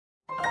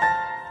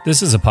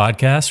This is a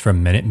podcast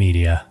from Minute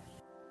Media.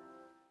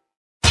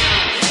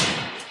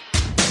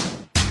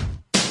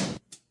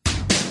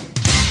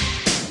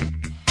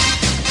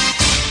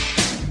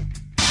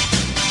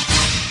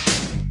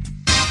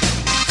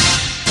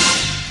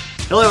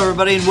 Hello,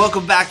 everybody, and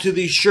welcome back to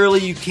the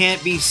Surely You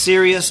Can't Be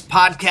Serious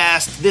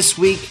podcast. This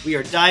week, we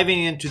are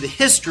diving into the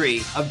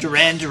history of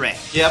Duran Duran.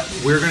 Yep,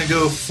 we're going to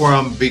go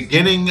from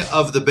beginning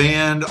of the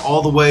band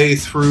all the way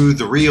through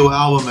the Rio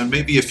album and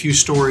maybe a few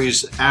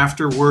stories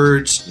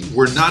afterwards.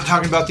 We're not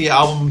talking about the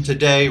album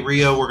today,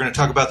 Rio. We're going to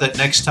talk about that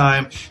next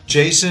time.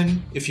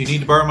 Jason, if you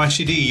need to borrow my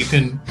CD, you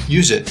can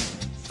use it.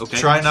 Okay.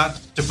 Try not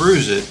to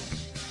bruise it.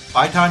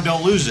 Buy time,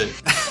 don't lose it.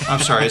 I'm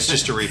sorry, it's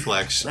just a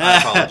reflex. I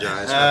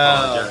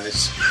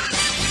apologize.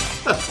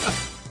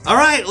 All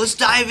right, let's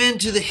dive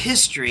into the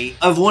history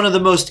of one of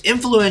the most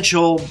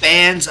influential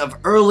bands of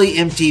early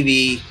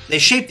MTV. They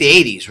shaped the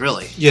 80s,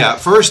 really. Yeah,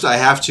 first I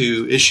have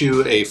to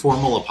issue a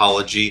formal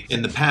apology.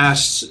 In the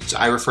past,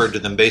 I referred to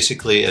them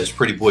basically as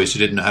pretty boys who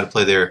didn't know how to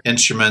play their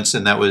instruments,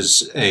 and that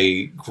was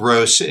a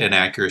gross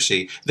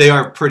inaccuracy. They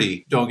are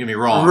pretty, don't get me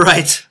wrong.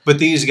 Right. But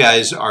these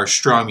guys are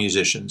strong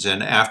musicians,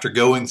 and after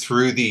going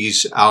through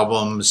these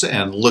albums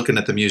and looking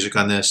at the music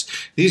on this,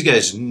 these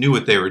guys knew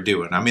what they were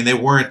doing. I mean, they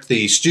weren't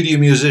the studio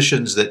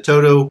musicians that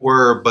Toto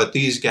were, but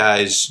these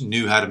guys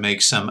knew how to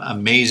make some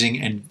amazing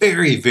and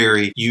very,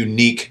 very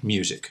unique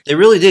music. They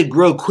really did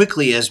grow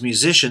quickly as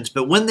musicians,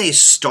 but when they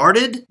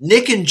started,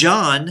 Nick and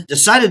John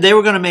decided they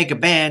were going to make a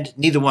band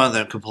neither one of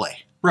them could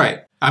play.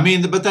 Right. I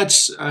mean, but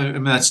that's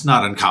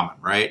not uncommon,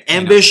 right?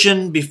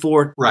 Ambition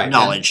before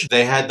knowledge. And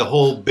they had the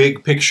whole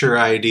big picture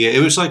idea. It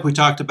was like we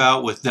talked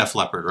about with Def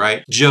Leppard,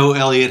 right? Joe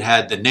Elliott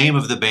had the name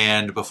of the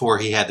band before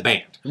he had the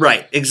band.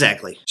 Right,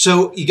 exactly.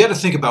 So you got to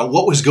think about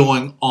what was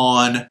going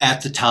on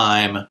at the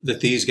time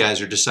that these guys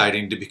are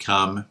deciding to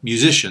become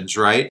musicians,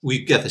 right?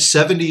 We've got the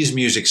 70s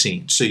music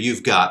scene. So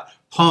you've got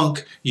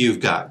punk, you've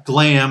got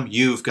glam,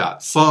 you've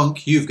got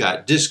funk, you've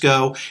got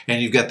disco,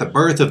 and you've got the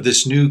birth of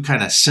this new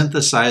kind of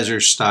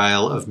synthesizer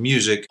style of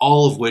music,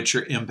 all of which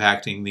are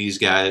impacting these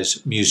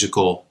guys'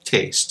 musical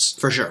tastes.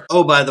 For sure.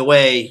 Oh, by the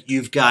way,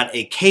 you've got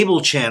a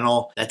cable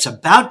channel that's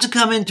about to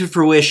come into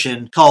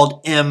fruition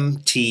called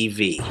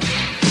MTV.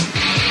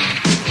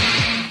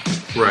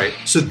 Right.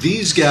 So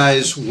these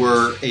guys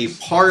were a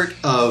part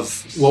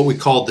of what we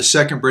called the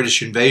Second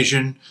British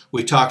Invasion.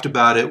 We talked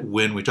about it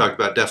when we talked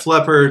about Def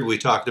Leppard. We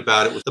talked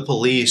about it with the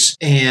Police.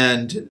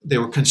 And they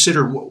were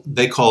considered what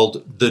they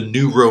called the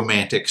New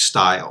Romantic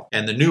style.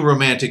 And the New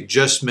Romantic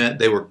just meant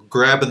they were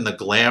grabbing the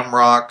glam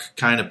rock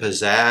kind of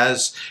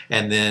pizzazz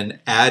and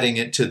then adding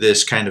it to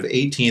this kind of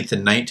 18th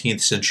and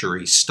 19th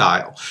century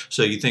style.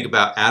 So you think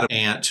about Adam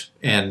Ant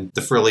and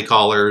the frilly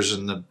collars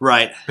and the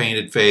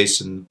painted face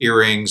and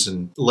earrings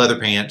and leather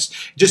pants.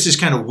 Just this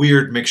kind of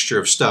weird mixture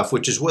of stuff,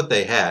 which is what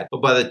they had.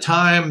 But by the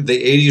time the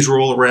 80s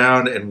roll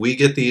around and we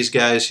get these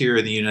guys here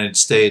in the United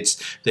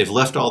States, they've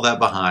left all that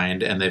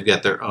behind and they've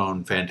got their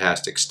own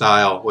fantastic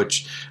style,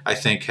 which I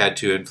think had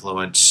to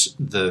influence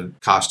the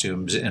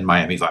costumes in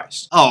Miami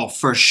Vice. Oh,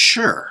 for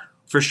sure.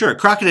 For sure.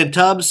 Crockett and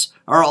Tubbs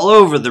are all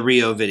over the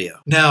Rio video.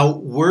 Now,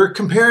 we're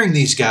comparing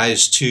these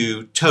guys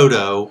to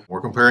Toto.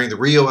 We're comparing the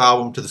Rio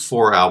album to the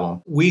 4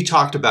 album. We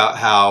talked about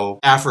how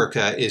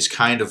Africa is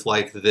kind of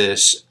like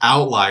this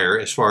outlier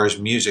as far as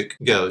music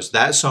goes.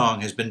 That song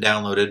has been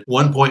downloaded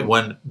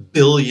 1.1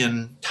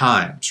 billion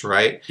times,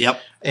 right? Yep.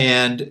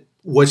 And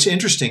what's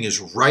interesting is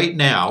right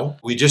now,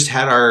 we just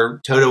had our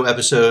Toto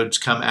episodes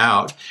come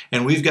out,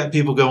 and we've got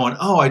people going,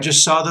 oh, I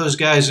just saw those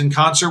guys in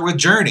concert with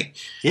Journey.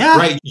 Yeah.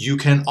 Right. You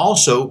can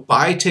also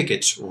buy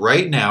tickets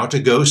right now to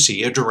go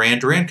see a Duran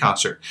Duran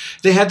concert.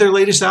 They had their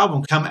latest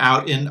album come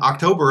out in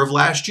October of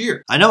last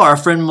year. I know our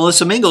friend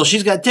Melissa Mingle,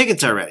 she's got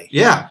tickets already.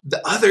 Yeah.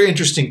 The other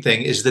interesting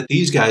thing is that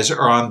these guys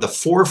are on the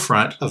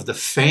forefront of the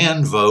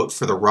fan vote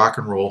for the Rock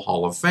and Roll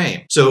Hall of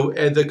Fame. So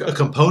a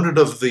component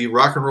of the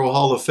Rock and Roll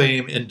Hall of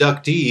Fame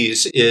inductees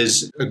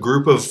is a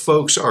group of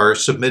folks are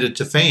submitted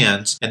to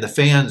fans and the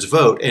fans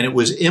vote. And it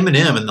was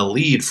Eminem in the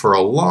lead for a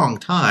long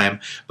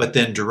time, but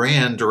then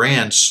Duran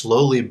Duran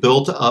slowly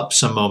built up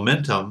some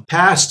momentum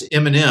past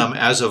Eminem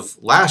as of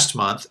last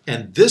month.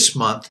 And this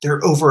month,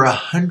 they're over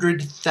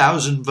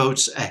 100,000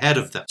 votes ahead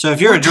of them. So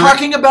if you're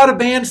talking about a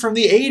band from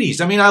the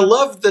 80s, I mean, I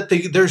love that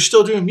they're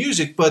still doing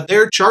music, but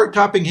their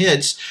chart-topping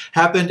hits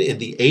happened in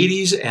the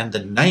 80s and the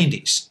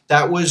 90s.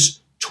 That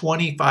was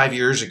 25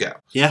 years ago.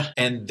 Yeah.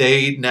 And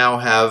they now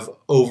have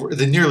over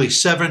the nearly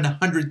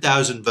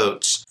 700,000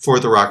 votes for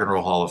the Rock and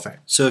Roll Hall of Fame.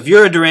 So if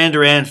you're a Duran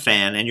Duran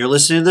fan and you're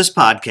listening to this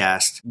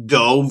podcast,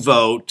 go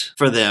vote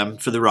for them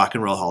for the Rock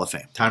and Roll Hall of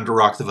Fame. Time to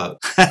rock the vote.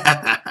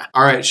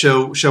 All right,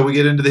 shall we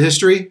get into the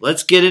history?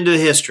 Let's get into the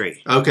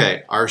history.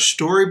 Okay, our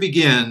story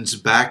begins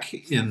back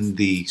in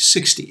the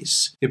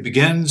 60s. It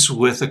begins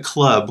with a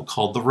club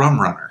called the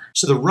Rum Runner.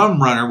 So the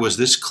Rum Runner was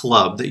this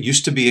club that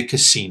used to be a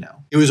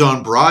casino. It was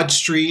on Broad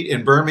Street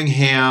in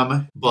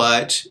Birmingham,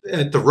 but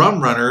at the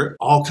Rum Runner,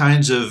 all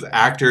kinds of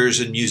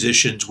actors and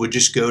musicians would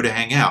just go to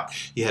hang out.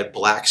 You had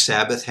Black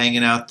Sabbath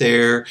hanging out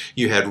there.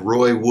 You had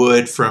Roy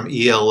Wood from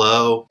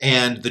ELO.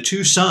 And the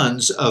two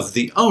sons of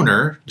the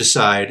owner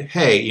decide,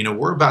 hey,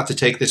 we're about to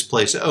take this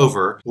place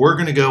over. We're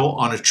going to go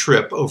on a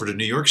trip over to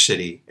New York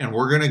City, and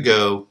we're going to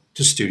go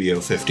to Studio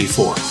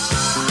 54.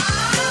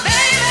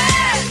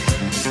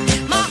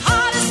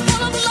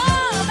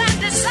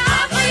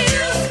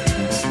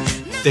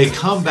 They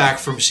come back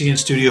from seeing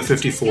Studio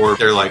 54.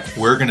 They're like,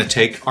 we're going to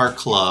take our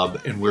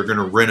club and we're going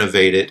to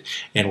renovate it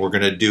and we're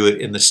going to do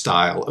it in the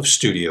style of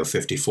Studio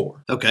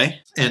 54. Okay.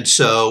 And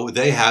so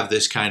they have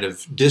this kind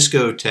of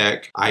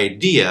discotheque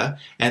idea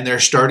and they're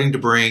starting to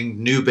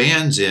bring new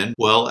bands in.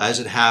 Well,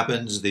 as it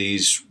happens,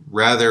 these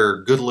rather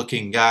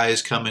good-looking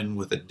guys come in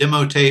with a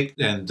demo tape,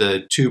 and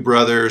the two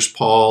brothers,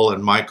 Paul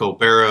and Michael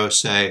Barrow,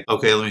 say,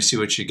 okay, let me see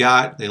what you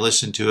got. They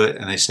listen to it,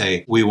 and they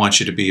say, we want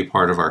you to be a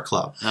part of our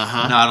club.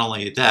 Not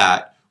only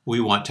that, we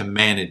want to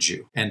manage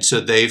you. And so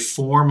they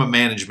form a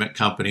management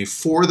company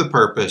for the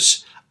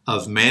purpose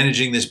of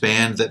managing this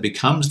band that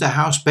becomes the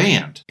house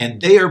band.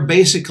 And they are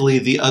basically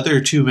the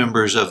other two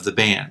members of the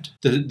band.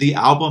 The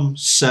album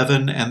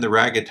Seven and the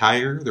Ragged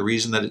Tiger, the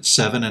reason that it's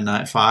 7 and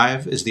not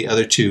 5 is the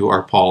other two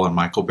are Paul and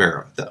Michael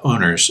Barrow, the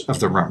owners of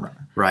the Rum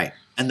Runner. Right.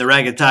 And the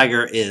Ragged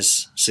Tiger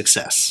is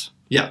Success.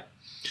 Yeah.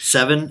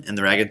 7 and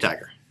the Ragged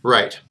Tiger.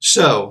 Right.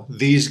 So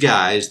these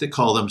guys that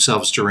call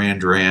themselves Duran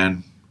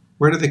Duran,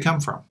 where do they come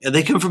from?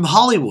 They come from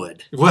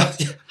Hollywood. Well,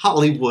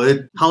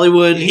 Hollywood,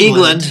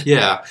 England.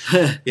 Yeah.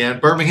 Yeah,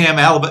 Birmingham,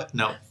 Alabama.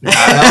 No, not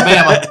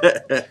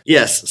Alabama.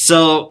 Yes.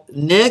 So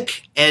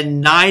Nick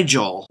and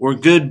Nigel were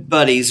good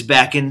buddies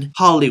back in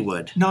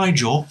Hollywood.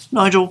 Nigel.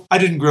 Nigel. I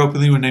didn't grow up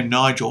with anyone named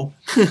Nigel.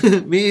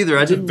 Me either.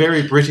 I didn't. It's a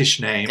very British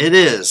name. It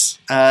is.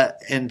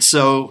 And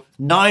so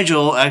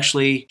Nigel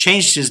actually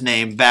changed his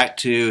name back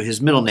to his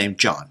middle name,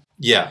 John.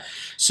 Yeah.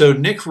 So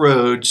Nick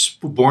Rhodes,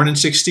 born in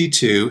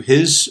 1962,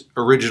 his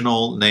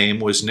original name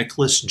was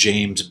Nicholas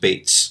James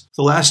Bates.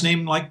 The last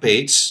name like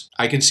Bates,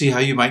 I can see how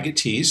you might get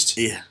teased.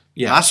 Yeah.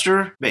 Yeah.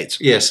 Master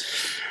Bates. Yes.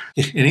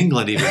 In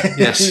England even.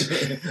 Yes.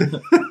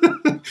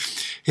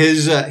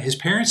 His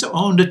parents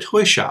owned a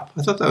toy shop.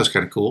 I thought that was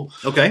kind of cool.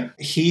 Okay.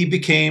 He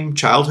became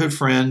childhood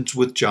friends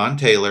with John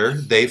Taylor.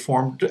 They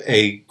formed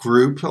a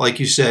group, like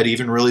you said,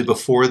 even really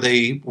before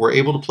they were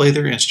able to play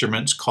their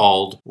instruments,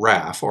 called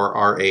RAF, or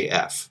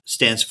R-A-F.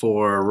 Stands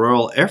for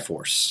Royal Air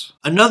Force.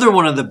 Another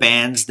one of the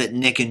bands that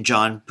Nick and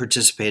John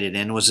participated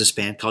in was this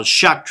band called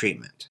Shock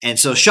Treatment. And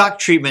so Shock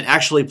Treatment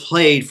actually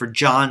played for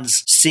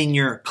John's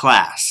senior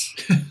class.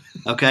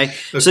 Okay?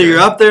 So you're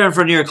up there in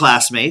front of your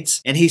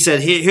classmates, and he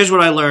said, here's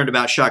what I learned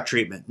about Shock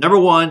Treatment. Number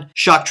 1,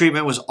 Shock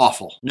Treatment was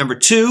awful. Number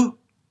 2,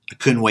 I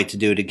couldn't wait to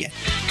do it again.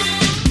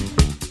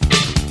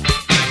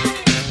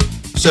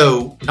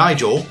 So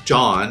Nigel,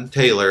 John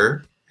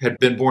Taylor, had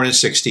been born in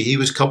 1960. He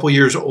was a couple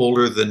years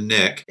older than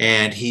Nick,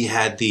 and he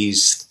had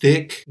these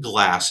thick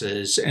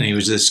glasses, and he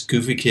was this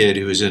goofy kid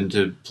who was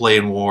into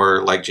playing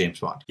war like James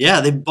Bond. Yeah,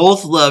 they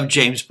both loved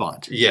James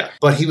Bond. Yeah,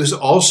 but he was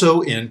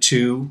also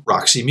into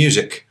Roxy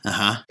Music.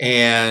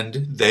 And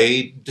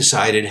they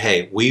decided,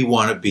 hey, we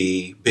want to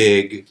be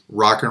big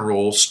rock and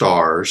roll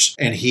stars.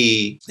 And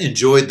he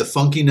enjoyed the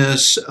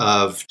funkiness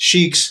of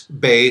Chic's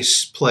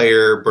bass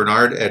player,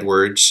 Bernard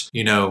Edwards.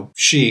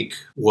 Chic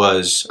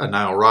was a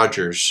Nile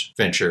Rodgers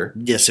venture.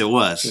 Yes, it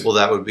was. Well,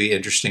 that would be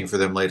interesting for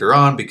them later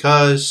on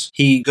because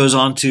he goes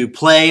on to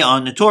play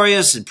on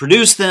Notorious and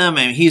produce them,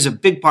 and he's a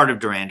big part of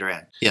Duran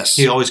Duran. Yes.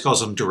 He always calls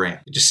them Duran.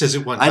 He just says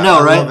it one time. I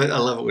know, right? I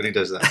love it when he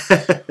does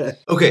that.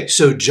 Okay,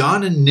 so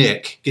John and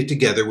Nick get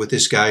together with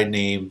this guy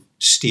named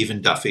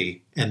Stephen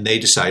Duffy, and they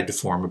decide to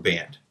form a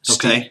band.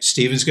 Okay.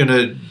 Stephen's going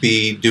to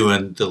be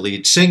doing the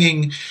lead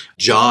singing.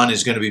 John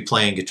is going to be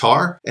playing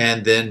guitar,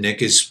 and then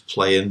Nick is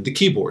playing the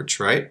keyboards,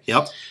 right?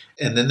 Yep.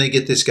 And then they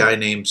get this guy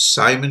named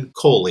Simon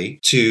Coley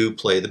to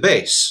play the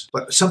bass.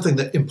 But something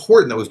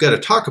important that we've got to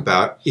talk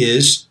about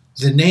is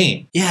the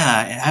name.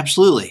 Yeah,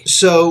 absolutely.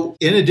 So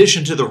in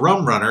addition to the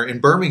Rum Runner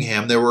in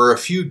Birmingham, there were a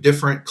few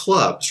different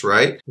clubs,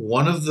 right?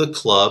 One of the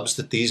clubs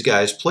that these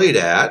guys played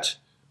at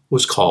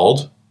was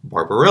called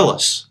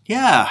Barbarella's.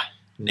 Yeah.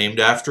 Named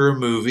after a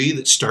movie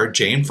that starred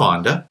Jane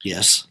Fonda.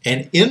 Yes.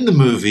 And in the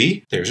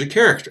movie, there's a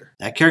character.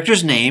 That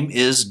character's name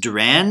is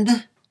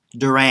Durand.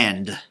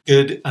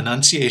 Good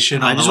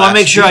enunciation. I just want to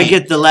make sure I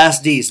get the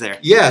last D's there.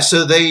 Yeah,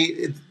 so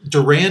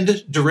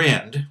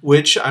Durand,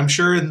 which I'm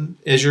sure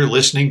as you're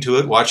listening to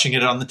it, watching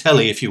it on the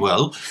telly, if you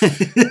will,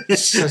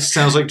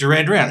 sounds like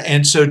Duran Duran.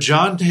 And so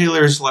John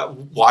Taylor's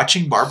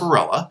watching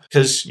Barbarella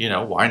because,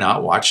 why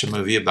not watch a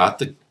movie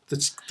about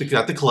that's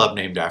got the club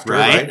named after it,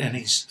 right? And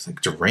he's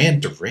like,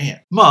 Duran.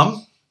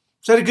 Mom,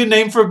 is that a good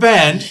name for a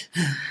band?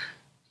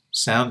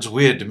 Sounds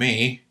weird to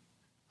me.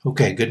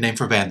 Okay, good name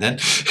for a band then.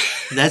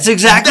 That's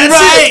exactly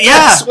right. It. Yeah.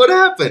 That's what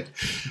happened.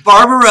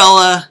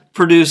 Barbarella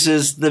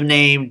produces the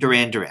name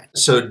Duran Duran.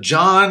 So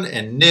John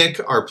and Nick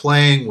are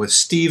playing with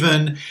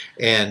Stephen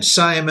and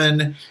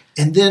Simon,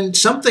 And then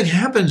something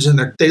happens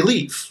and they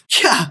leave.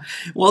 Yeah.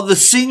 Well, the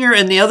singer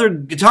and the other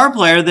guitar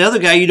player, the other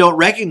guy you don't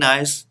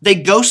recognize, they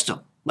ghost him.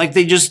 Like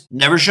they just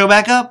never show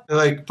back up. They're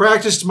like,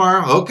 practice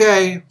tomorrow.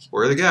 Okay.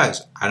 Where are the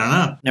guys? I don't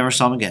know. Never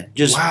saw him again.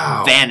 Just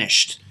Wow.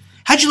 vanished.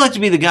 How'd you like to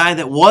be the guy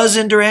that was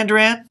in Duran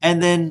Duran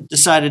and then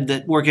decided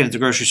that working at the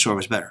grocery store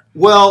was better?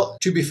 Well,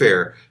 to be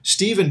fair,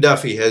 Stephen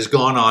Duffy has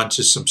gone on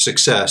to some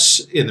success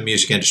in the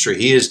music industry.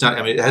 He is not,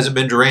 I mean, it hasn't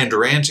been Duran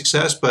Duran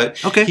success,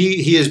 but Okay.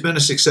 he has been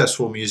a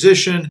successful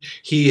musician.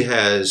 He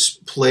has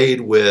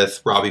played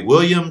with Robbie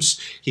Williams.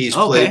 He's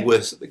played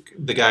with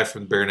the guy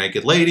from Bare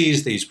Naked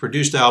Ladies. He's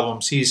produced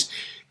albums. He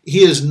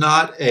is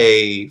not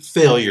a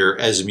failure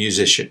as a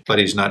musician, but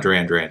he's not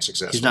Duran Duran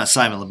successful. He's not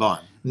Simon Le Bon.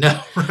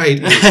 No, right.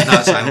 He's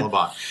not Simon Le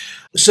Bon.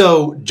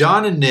 So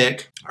John and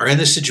Nick are in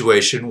this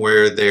situation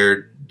where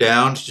they're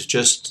down to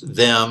just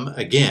them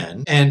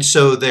again. And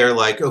so they're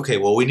like, okay,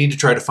 well, we need to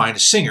try to find a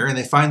singer. And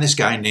they find this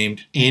guy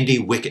named Andy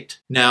Wickett.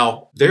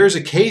 Now, there's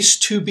a case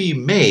to be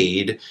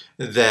made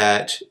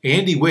that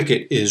Andy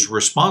Wickett is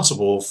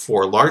responsible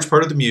for a large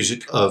part of the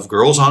music of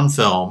Girls on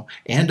Film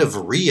and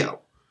of Rio.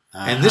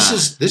 And this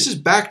is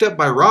backed up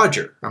by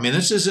Roger. I mean,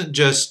 this isn't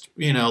just,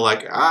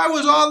 like, I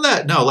was on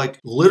that. No, like,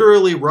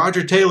 literally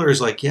Roger Taylor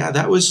is like, yeah,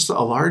 that was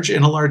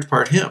in a large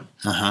part him.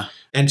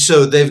 And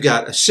so they've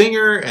got a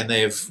singer, and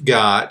they've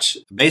got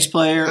a bass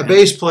player,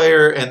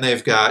 and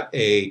they've got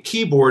a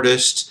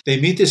keyboardist. They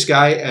meet this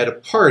guy at a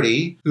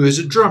party who is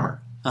a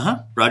drummer.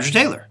 Roger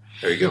Taylor.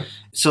 There you go.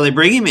 So they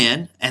bring him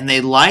in, and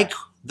they like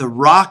the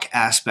rock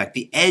aspect,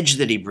 the edge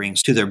that he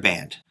brings to their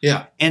band.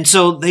 Yeah. And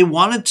so they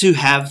wanted to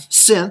have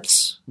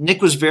synths.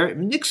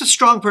 Nick's a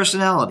strong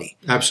personality.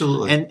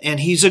 Absolutely. And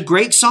he's a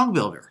great song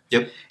builder.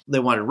 Yep. They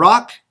wanted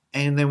rock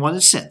and they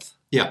wanted synth.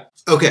 Yeah.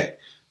 Okay.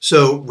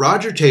 So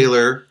Roger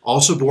Taylor,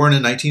 also born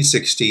in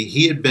 1960,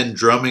 he had been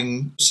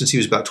drumming since he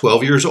was about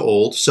 12 years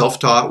old,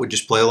 self-taught, would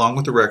just play along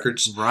with the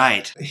records.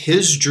 Right.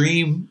 His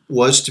dream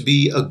was to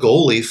be a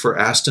goalie for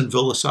Aston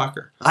Villa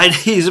Soccer.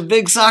 He's a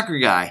big soccer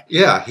guy.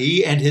 Yeah,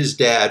 he and his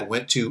dad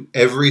went to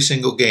every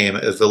single game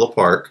at Villa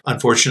Park.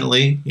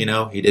 Unfortunately, he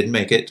didn't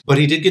make it, but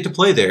he did get to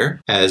play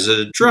there as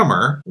a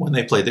drummer when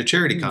they played their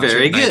charity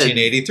concert in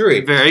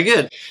 1983. Very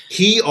good.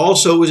 He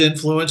also was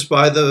influenced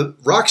by the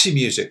Roxy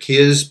music.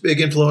 His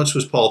big influence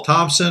was Paul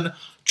Thompson,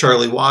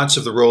 Charlie Watts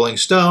of the Rolling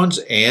Stones,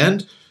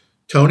 and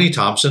Tony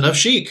Thompson of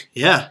Chic.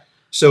 Yeah.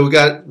 So we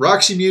got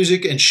Roxy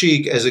music and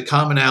Chic as a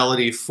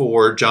commonality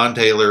for John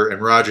Taylor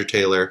and Roger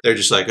Taylor. They're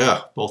just like,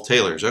 oh, both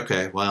Taylors.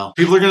 Okay, well,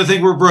 people are going to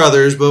think we're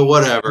brothers, but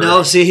whatever.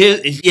 No,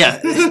 see,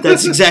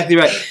 that's exactly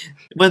right.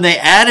 When they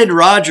added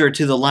Roger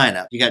to the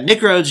lineup, you got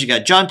Nick Rhodes, you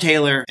got John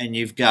Taylor, and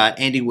you've got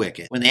Andy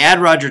Wickett. When they add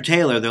Roger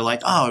Taylor, they're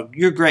like, oh,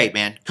 you're great,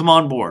 man. Come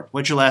on board.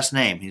 What's your last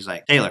name? He's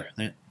like, Taylor.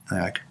 They're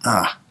like,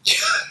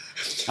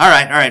 All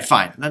right,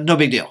 fine. No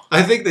big deal.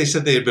 I think they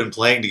said they had been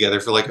playing together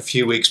for like a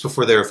few weeks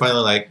before they were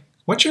finally like,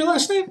 what's your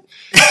last name?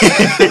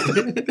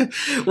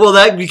 Well,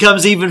 that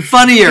becomes even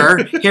funnier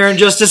here in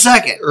just a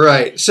second.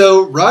 Right.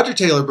 So Roger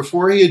Taylor,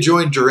 before he had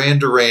joined Duran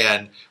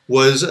Duran,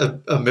 was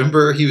a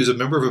member. He was a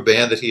member of a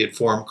band that he had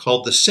formed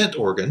called the Scent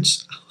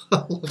Organs.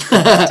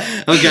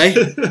 Okay.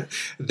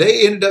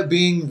 They ended up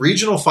being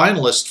regional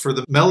finalists for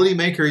the Melody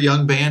Maker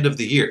Young Band of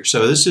the Year.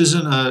 So this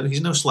isn't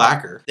he's no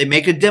slacker. They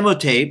make a demo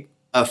tape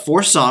of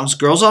 4 songs,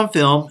 Girls on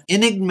Film,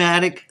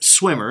 Enigmatic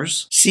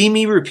Swimmers, See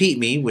Me, Repeat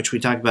Me, which we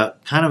talked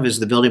about kind of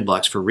as the building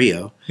blocks for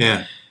Rio.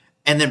 Yeah.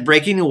 And then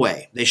Breaking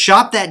Away. They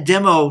shop that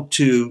demo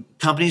to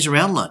companies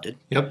around London.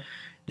 Yep.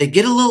 They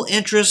get a little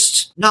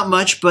interest, not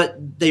much,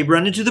 but they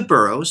run into the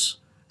Burroughs.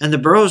 And the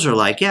Burroughs are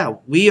like, yeah,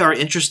 we are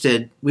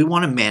interested. We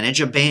want to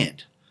manage a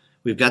band.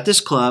 We've got this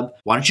club.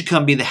 Why don't you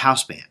come be the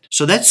house band?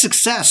 So that's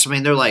success. I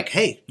mean, they're like,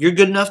 hey, you're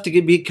good enough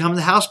to become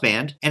the house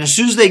band. And as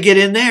soon as they get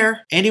in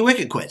there, Andy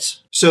Wickett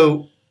quits.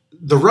 So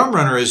the Rum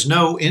Runner is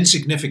no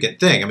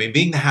insignificant thing. I mean,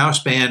 being the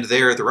house band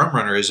there at the Rum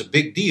Runner is a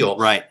big deal.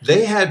 Right.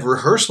 They had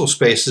rehearsal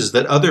spaces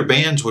that other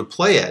bands would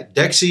play at.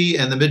 Dexy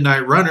and the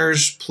Midnight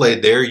Runners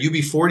played there.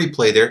 UB40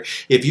 played there.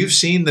 If you've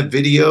seen the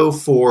video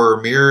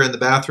for Mirror in the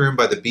Bathroom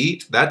by the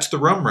Beat, that's the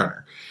Rum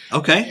Runner.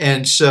 Okay.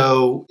 And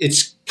so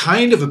it's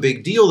kind of a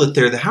big deal that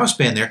they're the house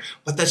band there,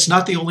 but that's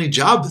not the only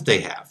job that they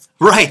have.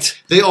 Right.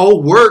 They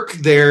all work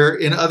there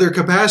in other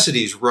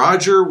capacities.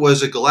 Roger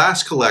was a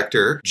glass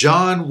collector.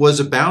 John was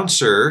a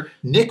bouncer.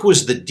 Nick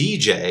was the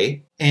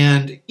DJ.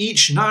 And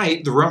each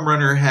night, the Rum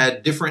Runner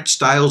had different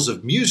styles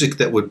of music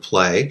that would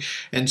play.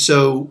 And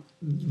so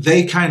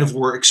they kind of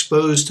were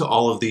exposed to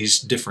all of these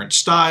different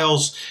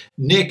styles.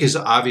 Nick is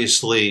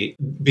obviously,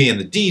 being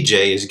the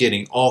DJ, is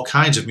getting all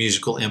kinds of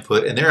musical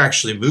input, and they're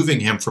actually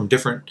moving him from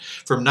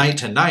night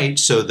to night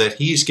so that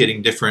he's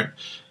getting different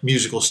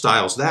musical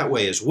styles that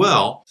way as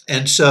well.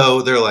 And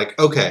so they're like,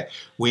 okay,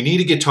 we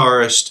need a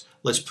guitarist.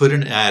 Let's put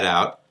an ad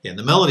out in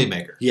the Melody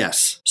Maker.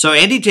 Yes. So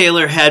Andy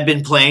Taylor had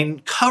been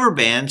playing cover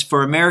bands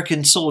for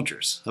American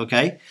soldiers,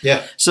 okay?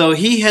 Yeah. So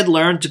he had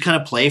learned to kind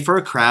of play for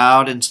a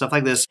crowd and stuff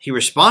like this. He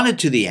responded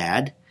to the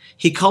ad.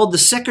 He called the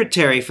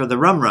secretary for the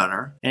Rum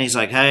Runner, and he's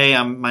like, hey,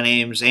 my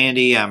name's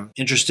Andy. I'm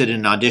interested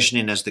in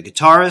auditioning as the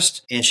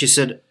guitarist. And she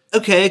said,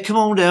 okay, come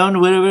on down,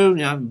 whatever, you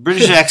know,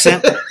 British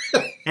accent.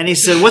 And he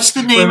said, what's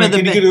the name of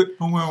the band?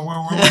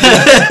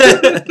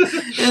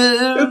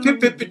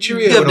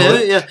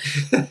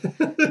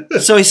 Yeah.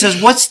 So he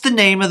says, what's the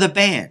name of the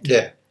band?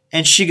 Yeah.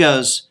 And she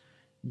goes,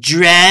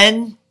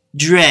 Dran.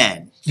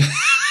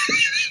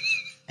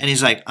 And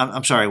he's like,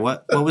 I'm sorry,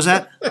 what was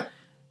that?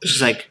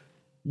 She's like,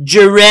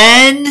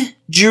 Duran.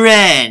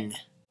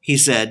 He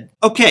said,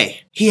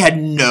 okay. He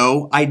had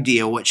no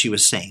idea what she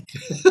was saying.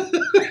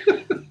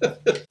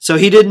 So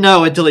he didn't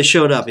know until he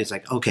showed up. He's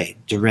like, okay,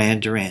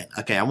 Duran.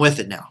 Okay, I'm with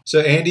it now. So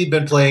Andy'd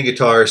been playing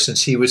guitar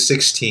since he was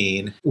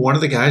 16. One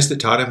of the guys that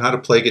taught him how to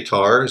play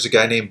guitar is a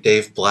guy named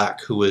Dave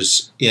Black, who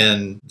was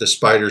in the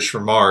Spiders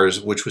from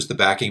Mars, which was the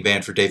backing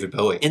band for David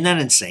Bowie. Isn't that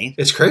insane?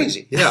 It's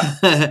crazy,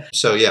 yeah.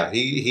 So yeah,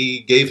 he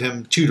gave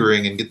him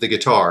tutoring and the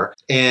guitar.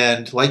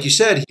 And like you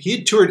said, he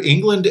had toured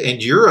England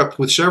and Europe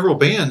with several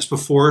bands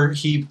before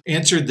he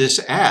answered this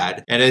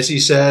ad. And as he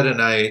said,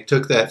 and I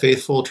took that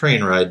faithful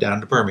train ride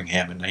down to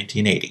Birmingham in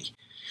 1980.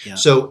 Yeah.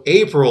 So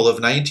April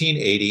of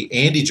 1980,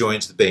 Andy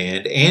joins the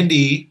band.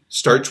 Andy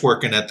starts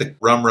working at the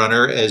Rum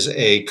Runner as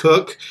a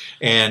cook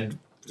and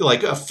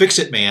like a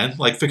fix-it man,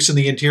 like fixing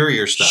the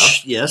interior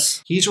stuff.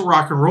 Yes. He's a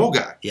rock and roll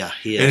guy. Yeah,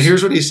 he is. And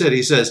here's what he said.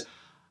 He says,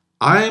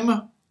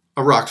 I'm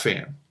a rock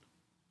fan,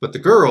 but the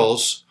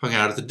girls hung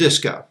out at the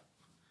disco.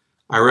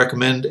 I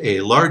recommend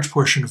a large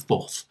portion of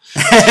both.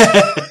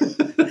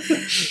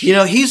 You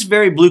know, he's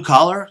very blue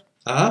collar.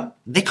 Uh-huh.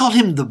 They called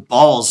him the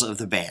balls of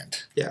the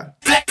band. Yeah.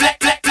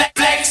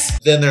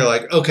 Then they're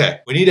like,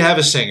 okay, we need to have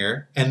a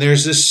singer. And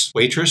there's this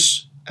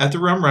waitress at the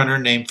Rum Runner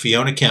named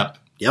Fiona Kemp.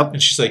 Yep.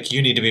 And she's like,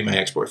 you need to be my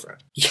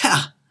ex-boyfriend.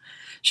 Yeah.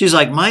 She's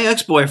like, my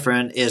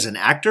ex-boyfriend is an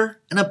actor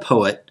and a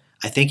poet.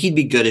 I think he'd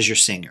be good as your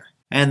singer.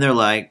 And they're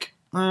like,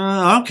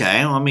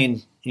 okay. Well, I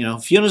mean, you know,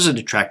 Fiona's an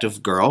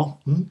attractive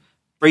girl. Mm-hmm.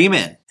 Bring him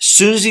in. As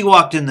soon as he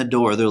walked in the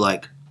door, they're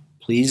like,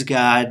 please,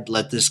 God,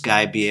 let this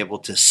guy be able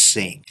to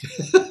sing.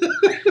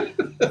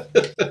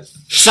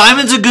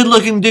 Simon's a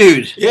good-looking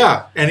dude.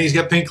 Yeah, and he's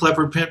got pink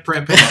leopard print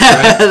pants,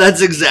 right?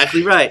 That's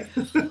exactly right.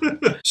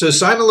 So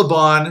Simon Le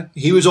Bon,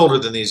 he was older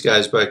than these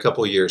guys by a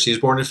couple of years. He was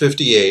born in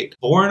 1958,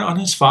 born on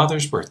his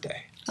father's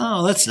birthday.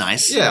 Oh, that's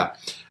nice. Yeah.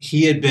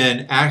 He had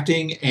been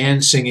acting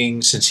and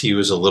singing since he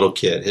was a little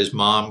kid. His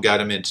mom got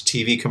him into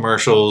TV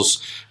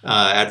commercials,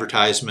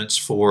 advertisements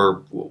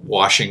for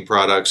washing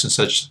products and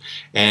such,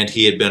 and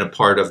he had been a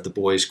part of the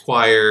boys'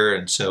 choir,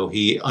 and so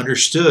he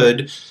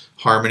understood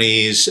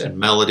harmonies and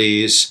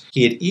melodies.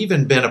 He had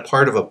even been a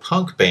part of a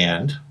punk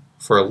band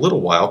for a little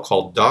while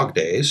called Dog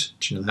Days.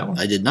 Did you know that one?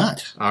 I did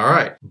not. All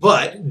right.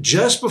 But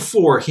just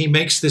before he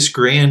makes this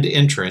grand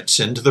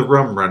entrance into the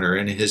Rum Runner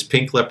in his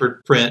pink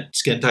leopard print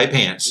skin-tight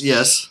pants,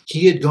 yes,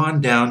 he had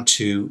gone down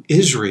to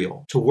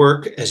Israel to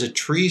work as a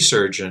tree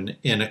surgeon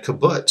in a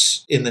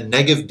kibbutz in the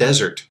Negev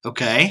desert.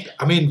 Okay.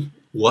 I mean,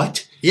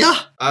 what? Yeah.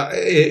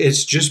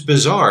 It's just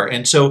bizarre.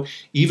 And so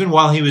even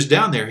while he was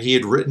down there, he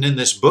had written in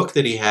this book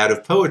that he had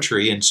of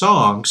poetry and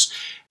songs,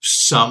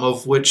 some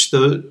of which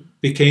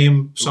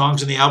became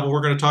songs in the album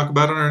we're going to talk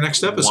about on our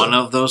next episode. One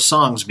of those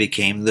songs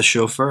became The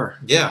Chauffeur.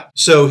 Yeah.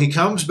 So he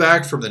comes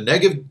back from the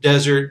Negev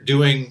desert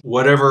doing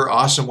whatever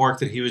awesome work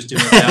that he was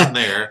doing down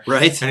there.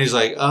 Right. And he's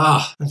like,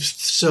 I'm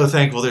so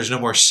thankful there's no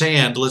more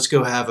sand. Let's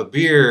go have a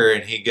beer.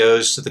 And he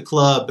goes to the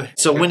club.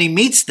 So when he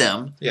meets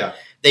them, yeah,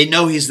 they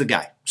know he's the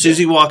guy. As soon as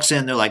he walks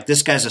in, they're like,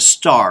 this guy's a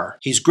star.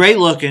 He's great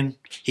looking.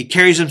 He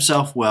carries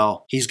himself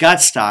well. He's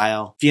got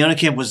style. Fiona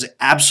Kemp was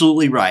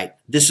absolutely right.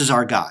 This is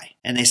our guy.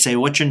 And they say,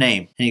 what's your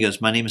name? And he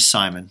goes, my name is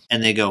Simon.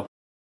 And they go,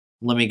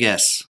 let me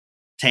guess,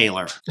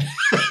 Taylor.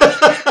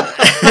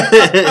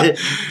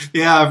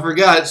 Yeah, I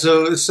forgot.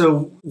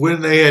 So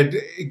when they had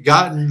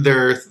gotten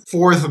their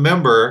fourth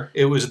member,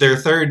 it was their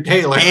third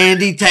Taylor.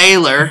 Andy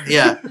Taylor.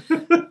 Yeah.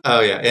 Oh,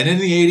 yeah. And in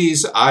the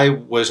 80s, I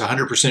was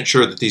 100%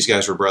 sure that these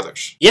guys were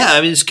brothers. Yeah,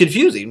 I mean, it's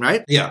confusing,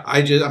 right? Yeah,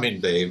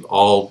 they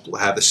all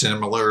have a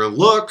similar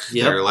look.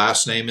 Yep. Their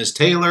last name is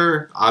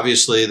Taylor.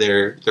 Obviously,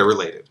 they're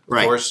related.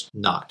 Right. Of course,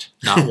 not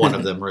one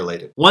of them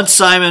related. Once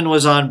Simon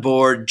was on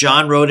board,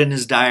 John wrote in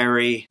his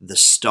diary, the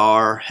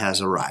star has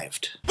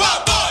arrived.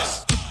 Wild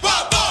boys!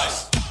 Wild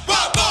boys!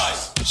 Wild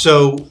boys!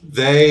 So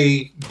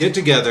they get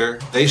together,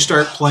 they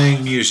start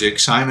playing music.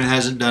 Simon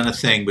hasn't done a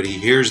thing, but he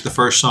hears the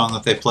first song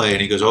that they play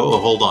and he goes, oh,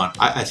 hold on.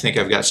 I think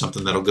I've got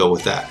something that'll go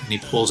with that. And he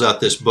pulls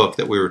out this book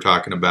that we were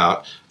talking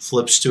about,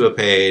 flips to a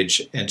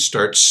page, and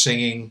starts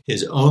singing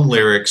his own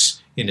lyrics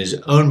in his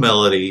own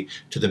melody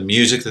to the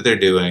music that they're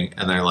doing.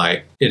 And they're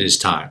like, it is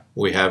time.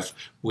 We have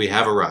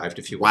arrived,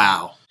 if you will.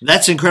 Wow.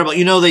 That's incredible.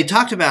 You know, they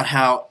talked about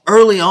how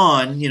early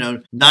on, you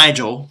know,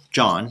 Nigel,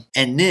 John,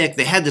 and Nick,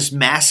 they had this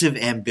massive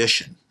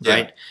ambition,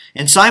 right? Yeah.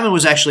 And Simon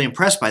was actually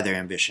impressed by their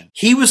ambition.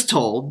 He was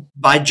told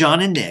by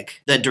John and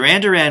Nick that Duran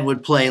Duran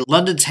would play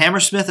London's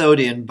Hammersmith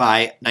Odeon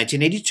by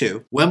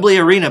 1982, Wembley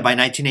Arena by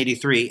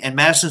 1983, and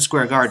Madison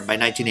Square Garden by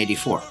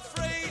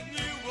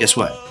 1984. Guess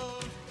what?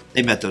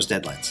 They met those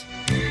deadlines.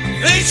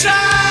 They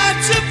tried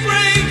to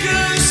break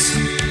us.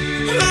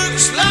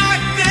 Looks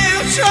like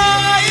they'll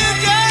try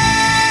again.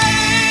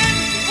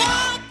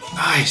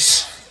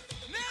 Nice.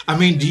 I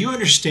mean, do you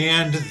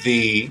understand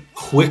the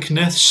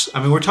quickness?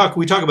 I mean, we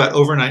talk about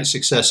overnight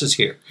successes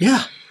here.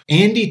 Yeah.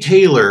 Andy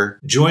Taylor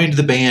joined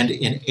the band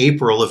in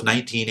April of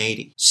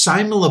 1980.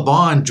 Simon Le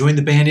Bon joined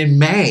the band in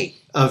May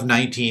of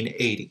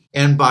 1980.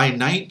 And by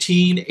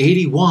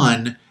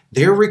 1981,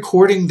 they're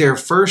recording their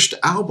first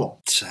album.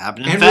 It's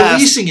happening and fast.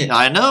 releasing it.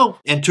 I know.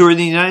 And touring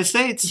the United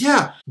States.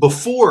 Yeah.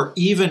 Before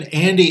even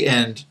Andy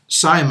and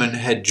Simon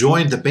had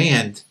joined the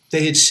band,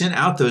 they had sent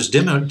out those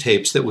demo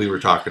tapes that we were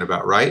talking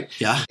about, right?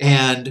 Yeah.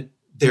 And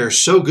they're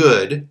so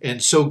good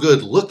and so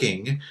good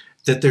looking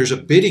that there's a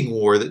bidding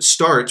war that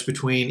starts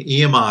between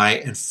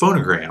EMI and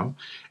Phonogram.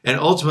 And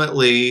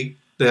ultimately,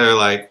 they're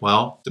like,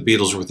 well, the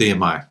Beatles were with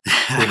EMI.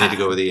 We need to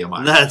go with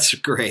EMI. That's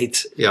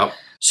great. Yep.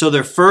 So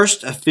their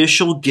first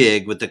official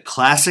gig with the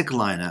classic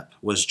lineup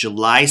was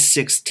July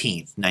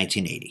 16th,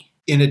 1980.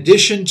 In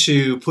addition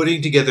to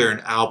putting together an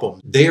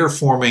album, they are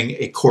forming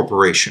a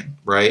corporation,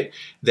 right?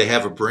 They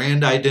have a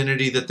brand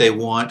identity that they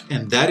want,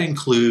 and that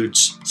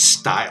includes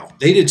style.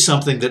 They did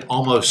something that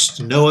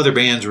almost no other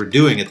bands were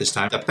doing at this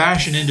time. The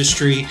fashion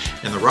industry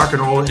and the rock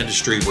and roll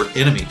industry were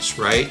enemies,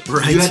 right?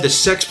 Right. You had the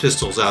Sex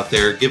Pistols out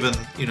there giving, the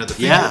finger.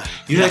 Yeah.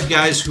 You had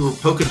guys who were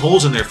poking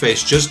holes in their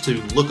face just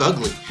to look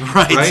ugly.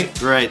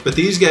 Right. But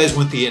these guys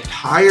went the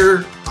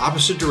entire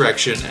opposite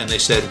direction, and they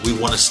said, we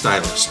want a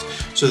stylist.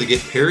 So they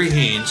get Perry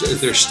Haynes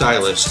as their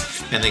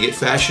stylist, and they get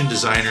fashion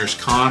designers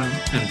Con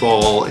and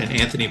Ball and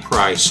Anthony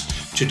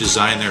Price to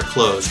design their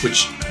clothes,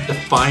 which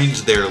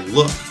defines their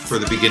look for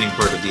the beginning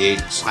part of the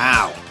 80s.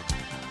 Wow.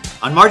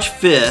 On March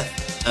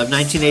 5th of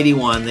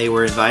 1981, they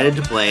were invited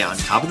to play on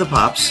Top of the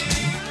Pops,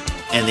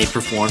 and they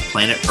performed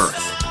Planet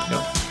Earth.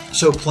 Yep.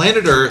 So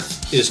Planet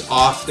Earth is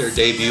off their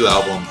debut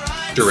album,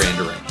 Duran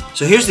Duran.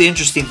 So here's the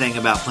interesting thing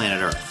about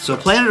Planet Earth. So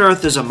Planet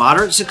Earth is a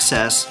moderate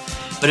success,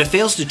 but it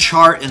fails to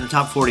chart in the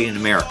top 40 in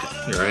America.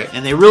 You're right.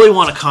 And they really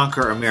want to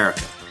conquer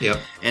America. Yep.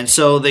 And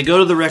so they go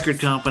to the record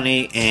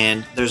company,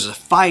 and there's a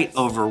fight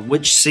over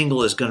which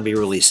single is going to be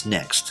released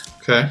next.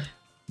 Okay.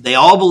 They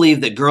all believe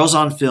that Girls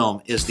on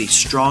Film is the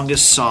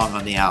strongest song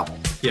on the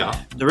album.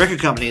 Yeah. The record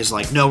company is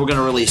like, no, we're going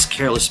to release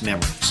Careless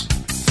Memories.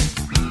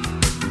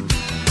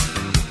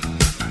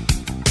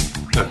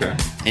 Okay.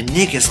 And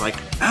Nick is like,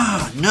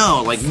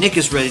 no. Like, Nick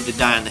is ready to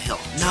die on the hill.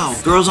 No,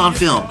 Girls on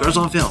Film.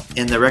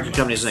 And the record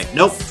company is like,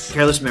 nope,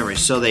 Careless Memories.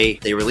 So they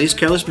released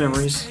Careless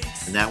Memories,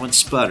 and that one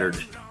sputtered.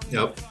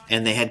 Yep.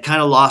 And they had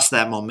kind of lost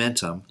that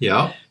momentum.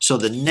 Yeah. So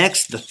the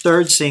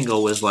third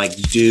single was like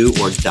Do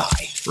or Die.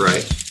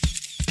 Right.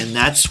 And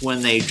that's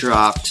when they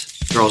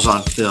dropped Girls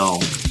on Film,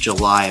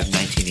 July of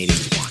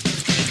 1981.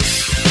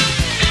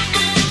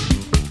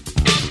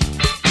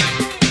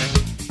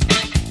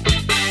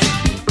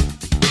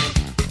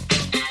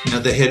 Now,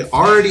 they had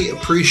already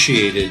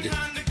appreciated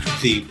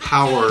the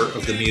power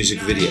of the music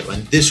video,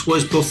 and this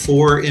was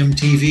before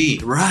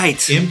MTV. Right.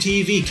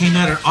 MTV came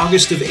out in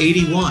August of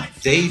 81.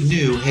 They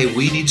knew, hey,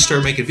 we need to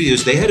start making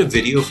videos. They had a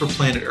video for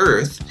Planet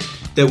Earth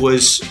that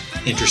was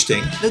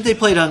interesting. That they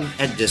played at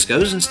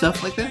discos and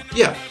stuff like that?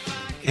 Yeah.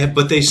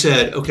 But they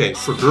said, okay,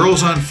 for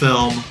Girls on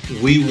Film,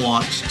 we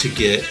want to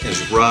get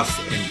as rough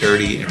and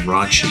dirty and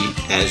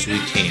raunchy as we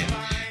can.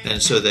 And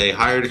so they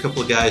hired a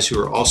couple of guys who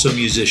are also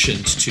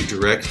musicians to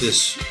direct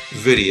this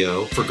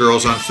video for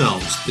Girls on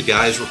Films. The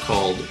guys were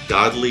called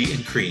Godley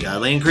and Cream.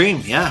 Godley and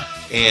Cream, yeah.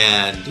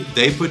 And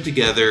they put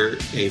together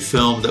a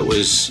film that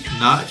was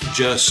not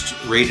just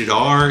rated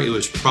R, it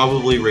was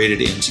probably rated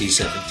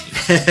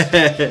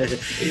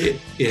NC-17.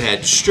 It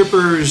had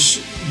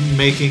strippers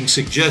making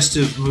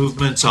suggestive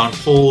movements on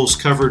poles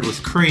covered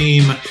with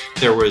cream.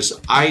 There was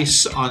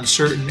ice on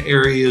certain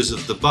areas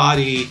of the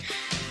body.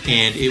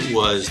 And it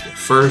was the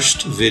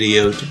first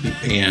video to be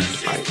banned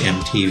by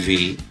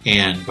MTV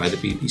and by the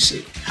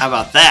BBC. How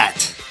about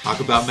that? Talk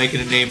about making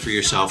a name for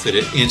yourself. It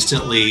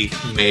instantly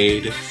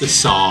made the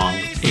song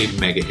a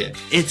mega hit.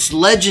 It's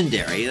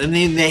legendary. I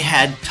mean, they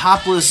had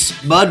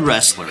topless mud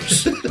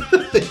wrestlers,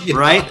 Yeah,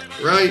 right?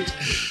 Right.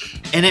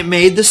 And it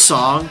made the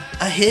song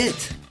a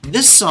hit.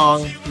 This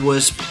song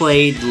was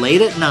played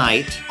late at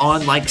night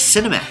on like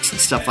Cinemax and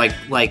stuff like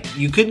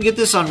you couldn't get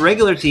this on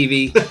regular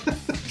TV.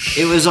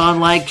 It was on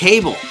like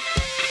cable.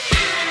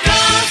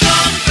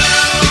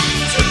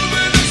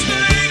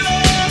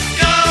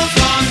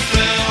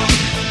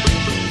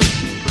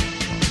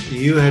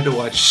 You had to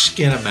watch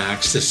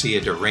Skinamax to see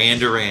a Duran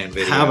Duran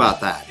video. How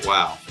about that?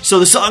 Wow. So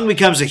the song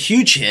becomes a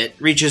huge hit,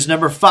 reaches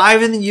number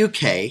 5 in the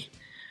UK,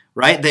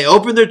 right? They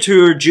open their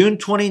tour June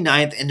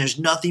 29th, and there's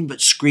nothing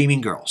but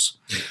screaming girls.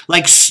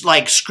 Like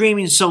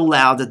screaming so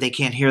loud that they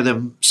can't hear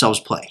themselves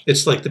play.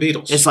 It's like the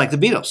Beatles. It's like the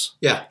Beatles.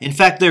 Yeah. In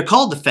fact, they're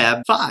called the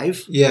Fab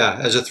Five. Yeah,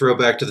 as a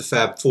throwback to the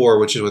Fab Four,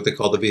 which is what they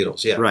call the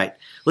Beatles. Yeah. Right.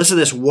 Listen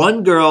to this.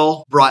 One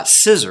girl brought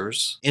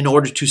scissors in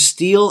order to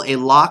steal a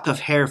lock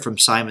of hair from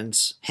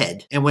Simon's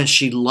head. And when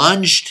she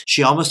lunged,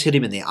 she almost hit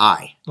him in the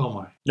eye. Oh,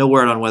 my. No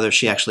word on whether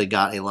she actually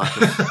got a lock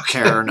of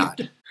hair or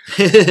not.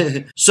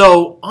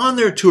 So on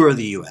their tour of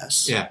the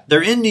U.S.,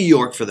 they're in New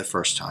York for the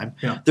first time.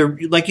 Yeah. They're,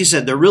 like you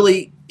said, they're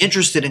really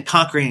interested in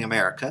conquering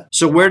America.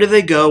 So where do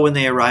they go when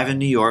they arrive in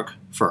New York?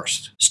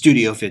 first,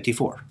 Studio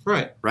 54,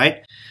 Right.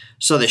 right?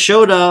 So they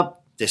showed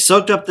up, they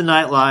soaked up the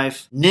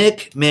nightlife.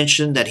 Nick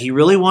mentioned that he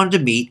really wanted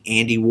to meet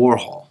Andy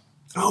Warhol.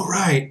 Oh,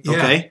 right. Yeah.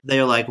 Okay.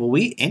 They're like, well,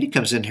 Andy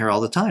comes in here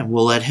all the time.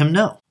 We'll let him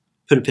know.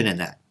 Put a pin in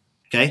that.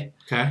 Okay.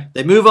 Okay.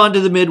 They move on to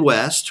the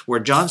Midwest, where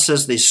John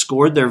says they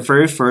scored their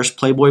very first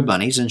Playboy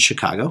bunnies in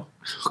Chicago.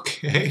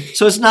 Okay.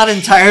 So it's not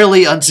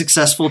entirely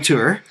unsuccessful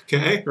tour,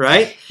 Okay.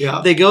 right?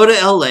 Yeah. They go to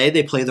LA,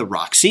 they play the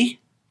Roxy.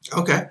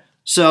 Okay.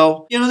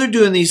 So, they're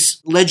doing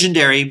these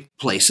legendary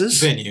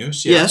places.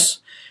 Venues. Yeah. Yes.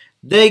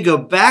 They go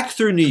back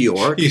through New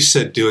York. You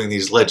said doing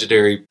these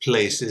legendary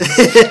places.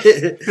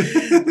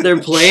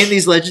 They're playing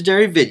these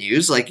legendary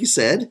venues, like you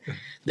said.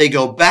 They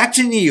go back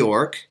to New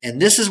York,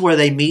 and this is where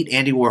they meet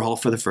Andy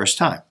Warhol for the first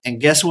time. And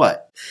guess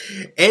what?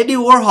 Andy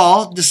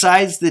Warhol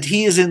decides that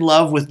he is in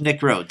love with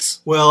Nick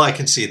Rhodes. Well, I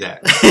can see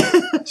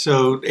that.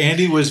 So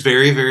Andy was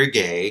very, very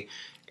gay,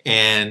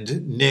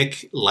 and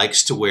Nick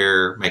likes to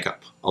wear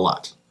makeup a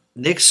lot.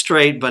 Nick's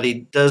straight, but he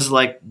does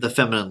like the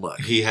feminine look.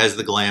 He has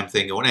the glam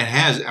thing going.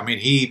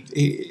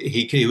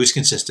 He was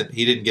consistent.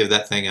 He didn't give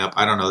that thing up.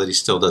 I don't know that he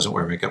still doesn't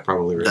wear makeup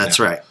probably right That's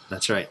now. right.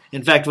 That's right.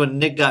 In fact, when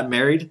Nick got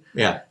married,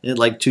 Yeah.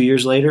 like 2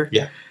 years later,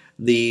 Yeah.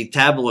 the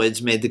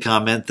tabloids made the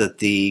comment that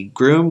the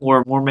groom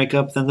wore more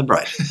makeup than the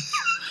bride.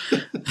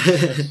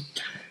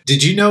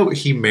 Did you know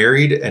he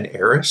married an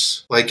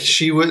heiress? Like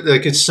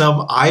it's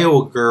some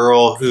Iowa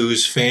girl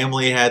whose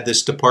family had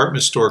this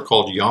department store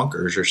called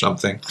Yonkers or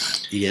something.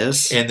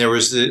 Yes. And there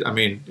was it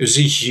was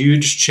a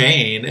huge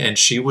chain, and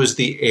she was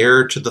the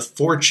heir to the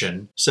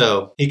fortune.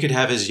 So he could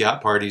have his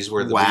yacht parties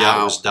where the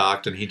yacht was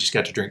docked, and he just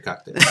got to drink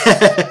cocktails.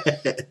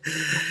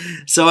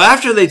 So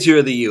after they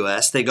tour the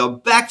U.S., they go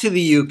back to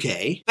the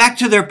U.K., back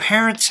to their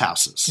parents'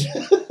 houses.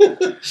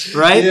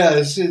 Right? Yeah,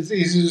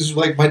 it's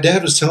like my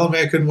dad was telling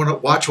me I couldn't want to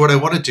watch what I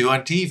wanted to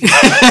on TV.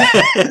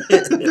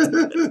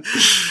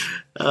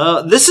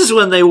 This is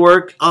when they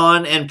work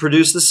on and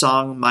produce the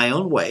song My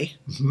Own Way,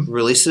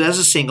 released it as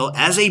a single,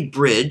 as a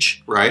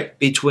bridge Right.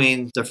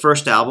 between the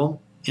first album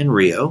and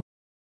Rio.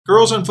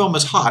 Girls on Film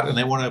is hot, and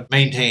they want to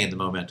maintain the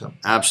momentum.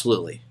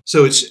 Absolutely.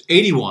 So it's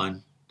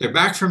 81. They're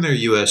back from their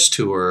U.S.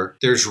 tour.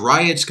 There's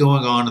riots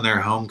going on in their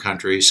home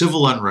country,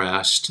 civil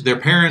unrest. Their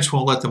parents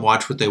won't let them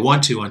watch what they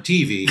want to on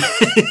TV.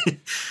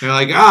 They're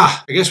like,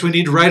 I guess we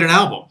need to write an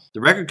album.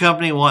 The record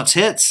company wants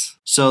hits,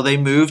 so they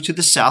move to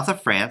the south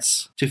of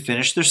France to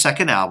finish their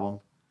second album,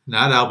 And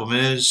that album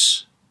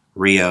is...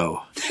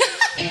 Rio.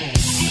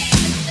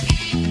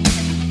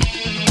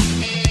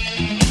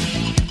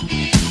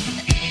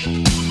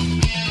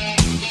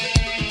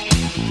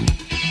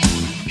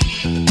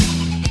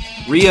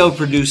 Rio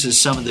produces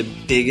some of the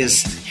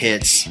biggest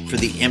hits for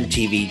the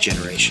MTV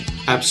generation.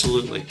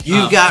 Absolutely.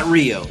 You've got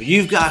Rio.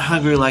 You've got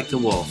Hungry Like the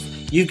Wolf.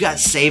 You've got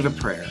Save a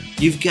Prayer.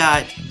 You've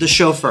got The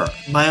Chauffeur,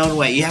 My Own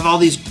Way. You have all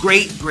these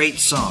great, great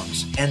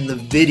songs and the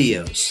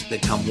videos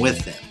that come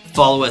with them.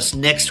 Follow us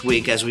next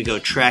week as we go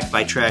track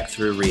by track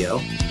through Rio.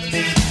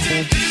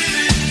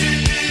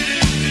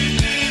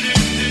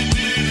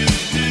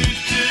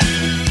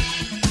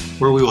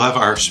 Where we will have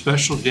our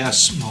special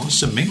guest,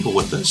 Melissa Mingle,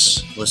 with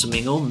us. Melissa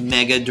Mingle,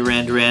 mega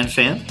Duran Duran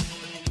fan.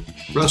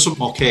 Russell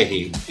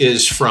Mulcahy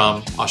is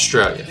from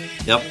Australia.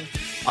 Yep.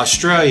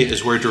 Australia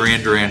is where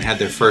Duran Duran had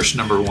their first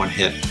 #1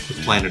 hit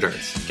with Planet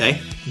Earth.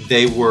 Okay.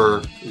 They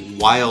were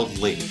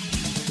wildly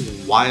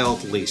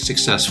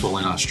successful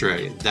in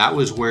Australia. That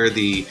was where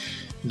the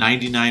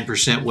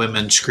 99%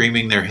 women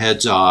screaming their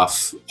heads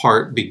off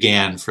part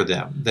began for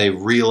them. They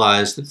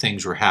realized that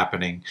things were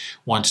happening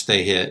once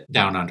they hit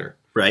Down Under.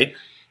 Right.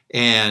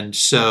 And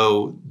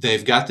so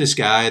they've got this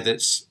guy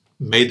that's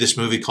made this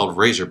movie called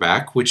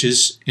Razorback, which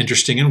is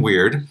interesting and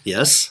weird,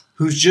 Yes.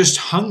 who's just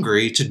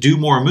hungry to do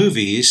more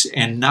movies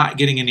and not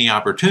getting any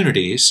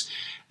opportunities.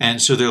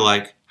 And so they're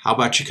like, how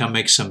about you come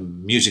make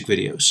some music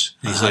videos?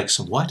 And he's like,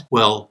 some what?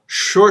 Well,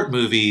 short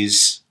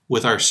movies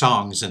with our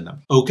songs in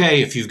them.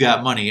 Okay, if you've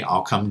got money,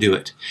 I'll come do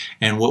it.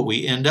 And what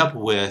we end up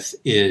with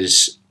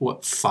is,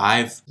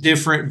 5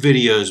 different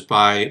videos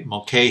by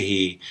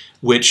Mulcahy,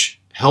 which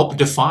help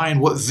define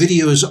what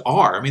videos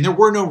are. I mean, there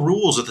were no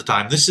rules at the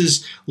time. This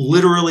is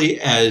literally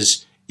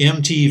as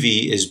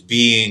MTV is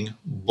being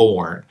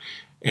born.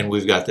 And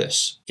we've got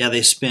this. Yeah,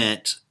 they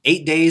spent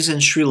 8 days in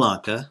Sri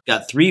Lanka,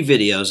 got 3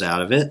 videos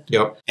out of it.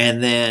 Yep.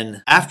 And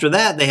then after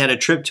that, they had a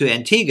trip to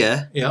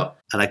Antigua. Yep.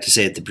 I like to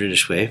say it the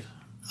British way,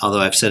 although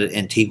I've said it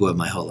Antigua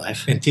my whole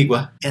life.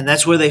 Antigua. And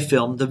that's where they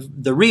filmed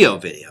the Rio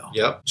video.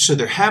 Yep. So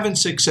they're having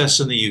success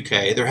in the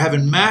UK. They're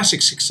having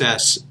massive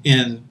success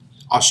in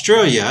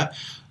Australia.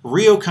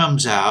 Rio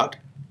comes out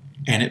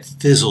and it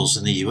fizzles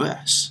in the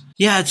US.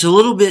 Yeah, it's a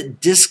little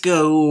bit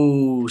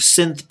disco,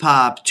 synth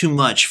pop, too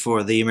much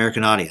for the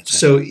American audience.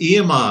 So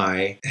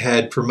EMI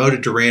had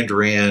promoted Duran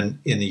Duran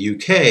in the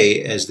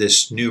UK as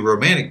this new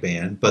romantic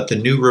band, but the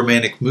new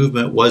romantic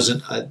movement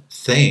wasn't a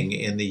thing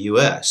in the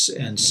US.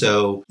 And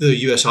so the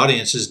US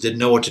audiences didn't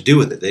know what to do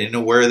with it. They didn't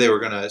know where they were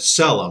going to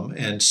sell them.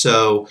 And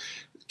so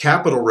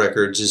Capitol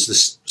Records is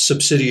the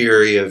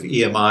subsidiary of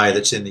EMI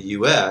that's in the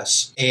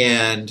US.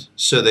 And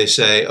so they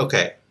say,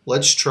 okay,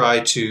 let's try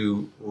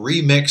to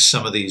remix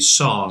some of these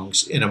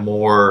songs in a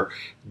more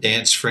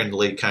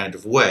dance-friendly kind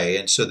of way.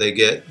 And so they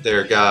get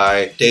their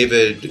guy,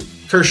 David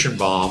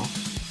Kirschenbaum,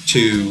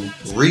 to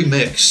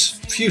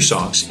remix a few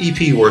songs,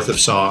 EP worth of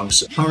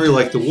songs. Hungry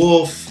Like the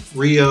Wolf,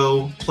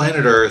 Rio,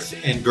 Planet Earth,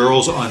 and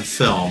Girls on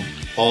Film.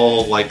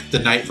 All like the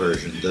night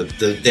version,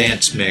 the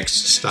dance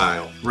mixed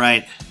style.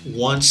 Right.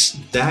 Once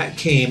that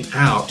came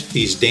out,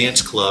 these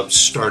dance clubs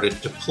started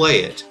to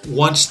play it.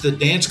 Once the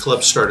dance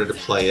clubs started to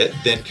play it,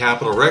 then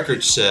Capitol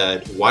Records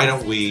said, why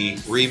don't we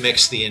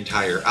remix the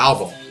entire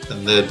album?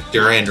 And the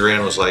Duran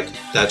Duran was like,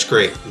 that's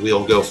great,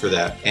 we'll go for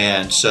that.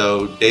 And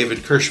so David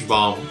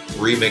Kirschenbaum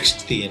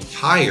remixed the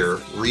entire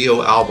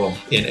Rio album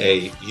in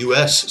a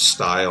US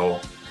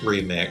style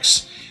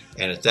remix.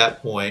 And at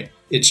that point,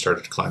 it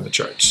started to climb the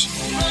charts.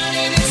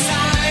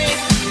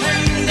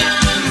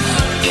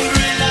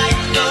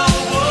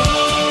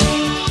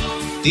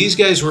 These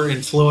guys were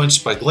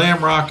influenced by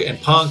glam rock and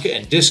punk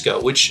and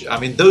disco, which, I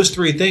mean, those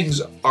three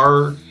things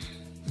are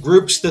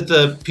groups that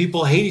the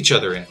people hate each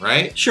other in,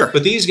 right? Sure.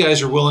 But these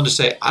guys are willing to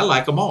say, I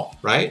like them all,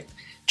 right?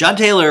 John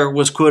Taylor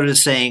was quoted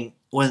as saying,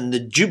 when the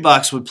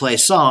jukebox would play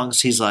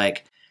songs, he's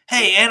like,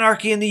 hey,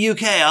 Anarchy in the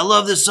UK, I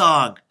love this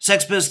song.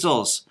 Sex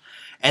Pistols.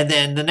 And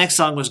then the next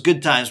song was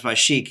Good Times by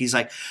Chic. He's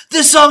like,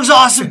 this song's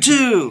awesome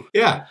too.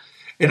 Yeah.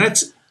 And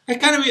it's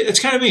kind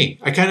of me.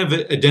 I kind of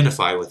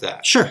identify with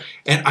that. Sure.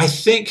 And I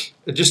think,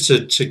 just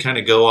to kind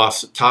of go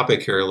off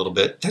topic here a little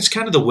bit, that's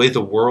kind of the way the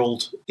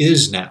world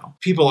is now.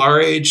 People our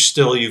age,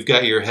 still, you've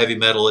got your heavy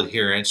metal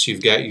adherents,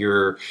 you've got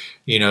your,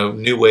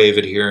 new wave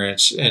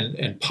adherents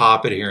and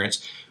pop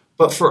adherents.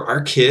 But for our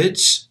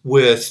kids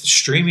with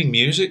streaming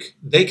music,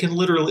 they can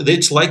literally,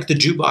 it's like the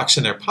jukebox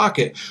in their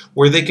pocket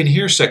where they can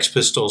hear Sex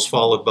Pistols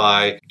followed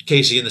by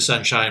Casey and the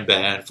Sunshine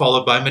Band,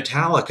 followed by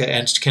Metallica,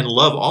 and can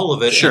love all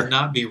of it Sure. and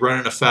not be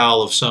running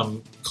afoul of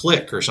some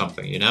clique or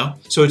something,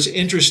 So it's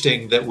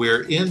interesting that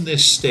we're in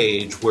this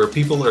stage where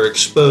people are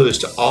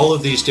exposed to all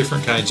of these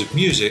different kinds of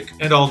music,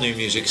 and all new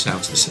music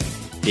sounds the same.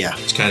 Yeah.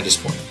 It's kind of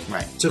disappointing.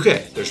 Right. It's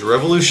okay. There's a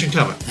revolution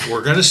coming.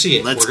 We're going to see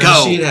it. Let's We're going to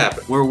go. see it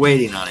happen. We're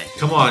waiting on it.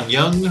 Come on,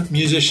 young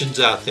musicians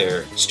out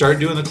there, start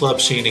doing the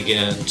club scene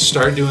again.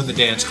 Start doing the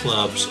dance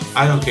clubs.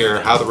 I don't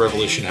care how the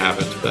revolution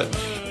happens, but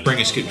bring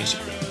us good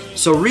music.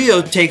 So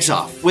Rio takes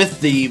off.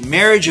 With the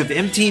marriage of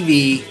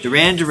MTV,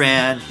 Duran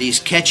Duran, these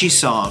catchy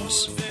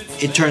songs,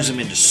 it turns them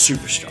into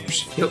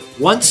superstars. Yep.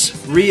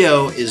 Once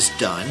Rio is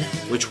done,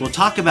 which we'll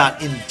talk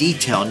about in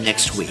detail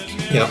next week.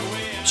 Yep.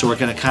 So we're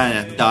going to kind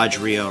of dodge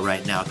Rio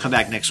right now. Come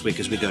back next week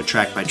as we go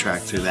track by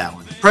track through that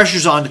one.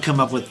 Pressure's on to come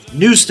up with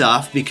new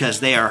stuff because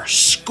they are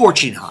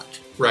scorching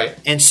hot. Right.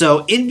 And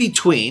so in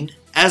between,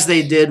 as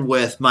they did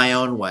with My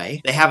Own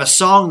Way, they have a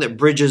song that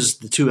bridges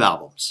the two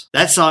albums.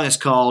 That song is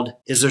called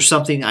Is There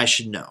Something I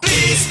Should Know?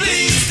 Please,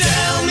 please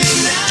tell me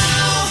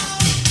now.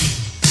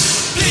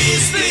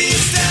 Please,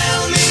 please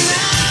tell me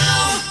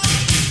now.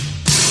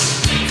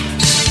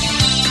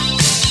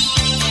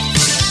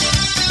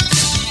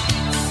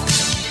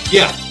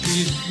 Yeah.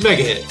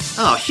 Mega hit.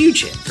 Oh,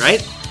 huge hit, right?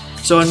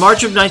 So in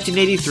March of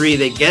 1983,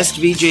 they guest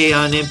VJ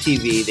on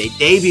MTV. They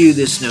debut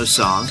this new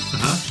song.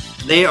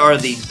 They are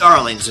the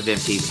darlings of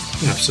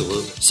MTV.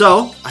 Absolutely.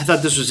 So I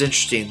thought this was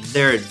interesting.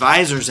 Their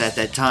advisors at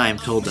that time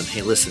told them,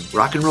 hey, listen,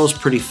 rock and roll's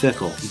pretty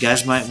fickle. You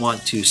guys might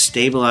want to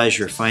stabilize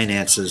your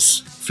finances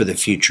for the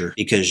future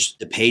because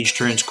the page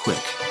turns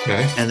quick.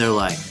 Okay. And they're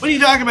like, what are you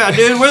talking about,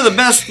 dude? We're the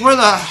best. We're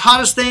the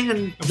hottest thing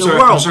in the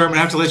world. I'm sorry. I'm going to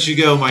have to let you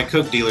go. My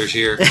Coke dealer's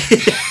here.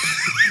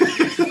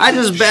 I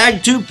just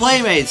bagged 2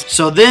 Playmates.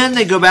 So then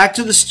they go back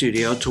to the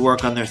studio to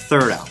work on their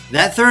third album.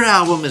 That third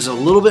album is a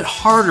little bit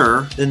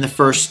harder than the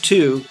first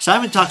 2.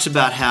 Simon talks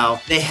about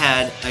how they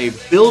had a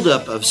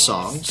buildup of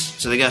songs,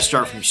 so they got to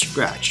start from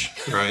scratch.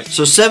 Right.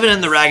 So 7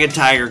 and the Ragged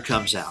Tiger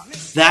comes out.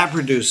 That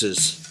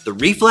produces The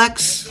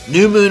Reflex,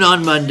 New Moon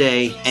on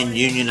Monday, and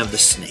Union of the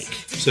Snake.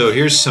 So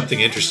here's something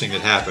interesting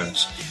that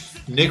happens.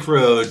 Nick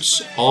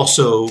Rhodes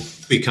also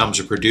becomes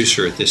a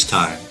producer at this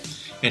time,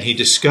 and he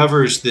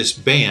discovers this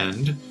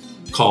band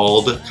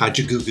called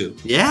Kajagoogoo.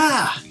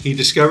 Yeah. He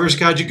discovers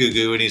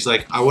Kajagoogoo and he's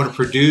like, I want to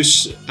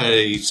produce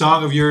a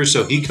song of yours.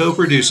 So he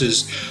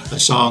co-produces a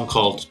song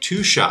called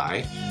Too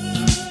Shy.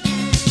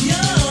 You're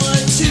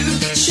too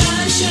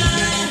shy,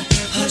 shy,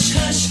 hush,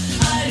 hush,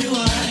 I do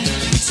I.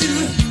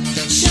 Too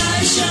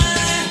shy,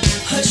 shy,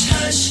 hush,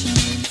 hush,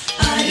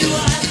 I do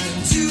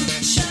I. Too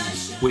shy,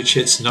 shy. Which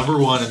hits number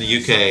 1 in the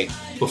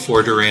UK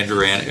before Duran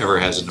Duran ever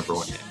has a number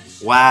 1 hit.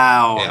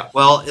 Wow. Yeah.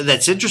 Well,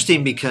 that's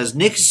interesting because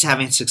Nick's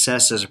having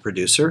success as a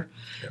producer.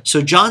 Yep.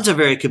 So John's a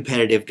very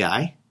competitive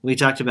guy. We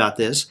talked about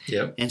this.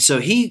 Yep. And so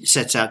he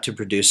sets out to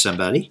produce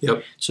somebody.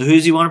 Yep. So who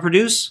does he want to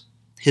produce?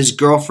 His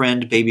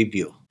girlfriend, Baby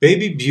Buell.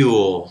 Baby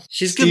Buell.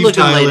 She's a Steve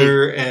good-looking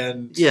Tyler lady.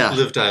 and Yeah.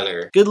 Liv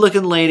Tyler. Good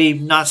looking lady,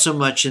 not so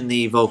much in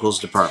the vocals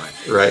department.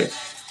 Right.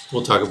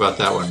 We'll talk about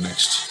that one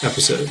next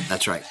episode.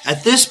 That's right.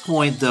 At this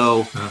point,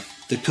 though,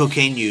 the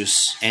cocaine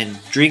use and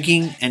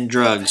drinking and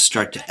drugs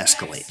start to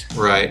escalate.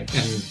 Right.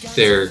 And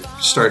they're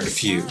starting to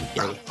feud.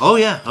 Oh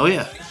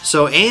yeah.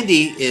 So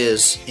Andy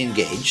is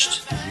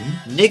engaged.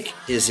 Nick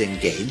is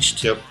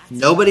engaged. Yep.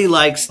 Nobody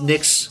likes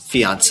Nick's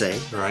fiance.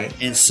 Right.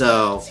 And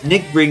so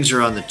Nick brings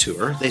her on the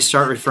tour. They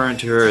start referring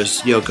to her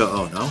as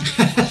Yoko Ono.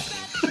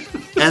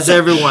 As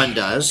everyone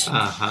does.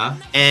 Uh-huh.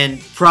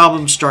 And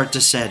problems start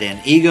to set in.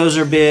 Egos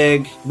are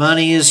big,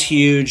 money is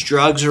huge,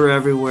 drugs are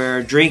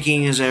everywhere,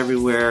 drinking is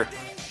everywhere,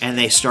 and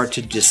they start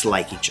to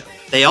dislike each other.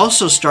 They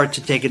also start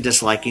to take a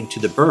disliking to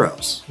the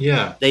Burrows.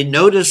 Yeah. They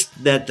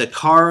noticed that the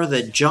car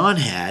that John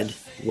had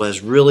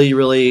was really,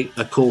 really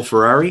a cool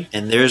Ferrari,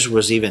 and theirs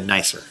was even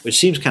nicer, which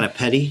seems kind of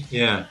petty.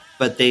 Yeah.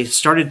 But they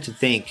started to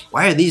think,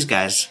 why are these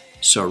guys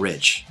so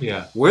rich?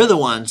 Yeah. We're the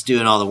ones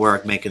doing all the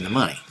work, making the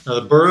money. Now,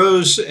 the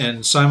Burrows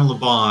and Simon Le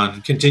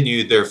Bon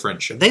continued their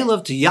friendship. They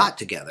love to yacht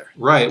together.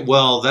 Right.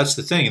 Well, that's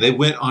the thing. They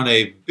went on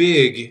a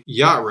big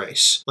yacht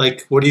race.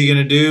 Like, what are you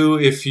going to do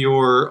if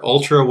you're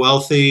ultra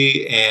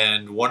wealthy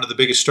and one of the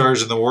biggest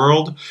stars in the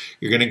world?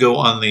 You're going to go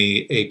on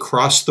a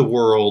cross the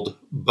world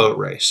boat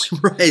race.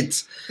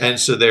 Right.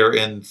 And so they're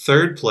in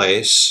third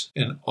place,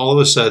 and all of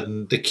a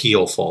sudden the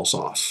keel falls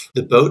off.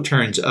 The boat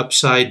turns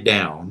upside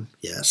down.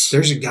 Yes.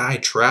 There's a guy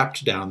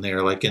trapped down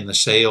there, like in the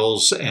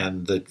sails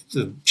and the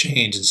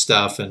chains and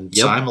stuff. And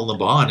Yep. Simon Le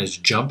Bon is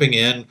jumping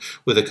in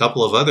with a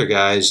couple of other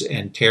guys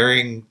and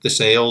tearing the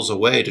sails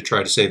away to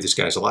try to save this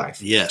guy's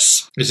life.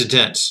 Yes. It's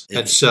intense. And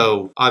It's-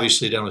 so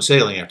obviously done with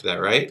sailing after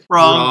that, right?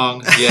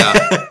 Wrong.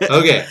 Yeah.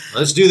 Okay,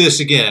 let's do this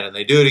again. And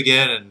they do it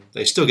again, and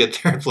they still get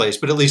third place,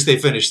 but at least they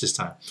finish this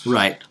time.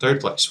 Right.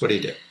 Third place. What do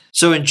you do?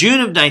 So in June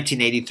of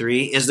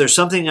 1983, Is There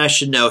Something I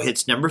Should Know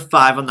hits number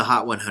 5 on the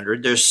Hot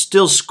 100. They're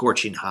still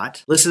scorching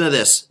hot. Listen to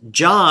this.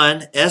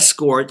 John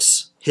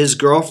escorts his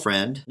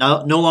girlfriend,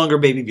 no longer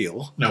Baby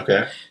Buell,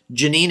 Okay.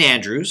 Janine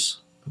Andrews,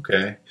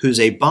 Okay. who's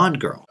a Bond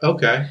girl.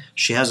 Okay.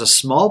 She has a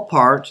small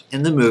part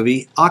in the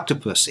movie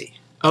Octopussy.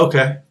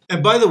 Okay.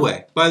 And by the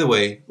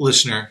way,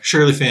 listener,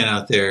 Shirley fan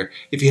out there,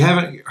 if you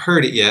haven't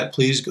heard it yet,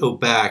 please go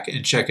back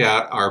and check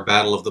out our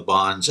Battle of the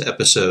Bonds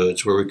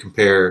episodes where we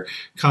compare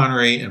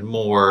Connery and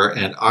Moore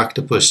and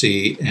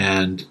Octopussy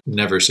and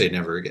Never Say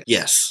Never Again.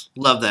 Yes.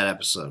 Love that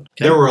episode.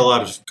 Okay? There were a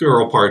lot of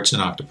girl parts in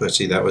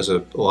Octopussy. That was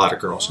a lot of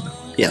girls in it.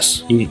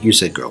 Yes. You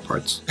said girl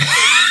parts.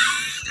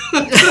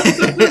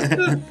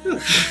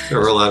 There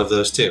were a lot of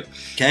those too.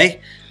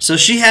 Okay. So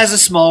she has a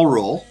small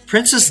role.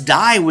 Princess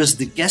Di was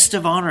the guest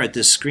of honor at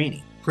this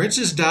screening.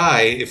 Princess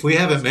Di, if we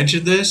haven't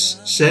mentioned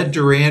this, said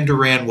Duran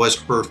Duran was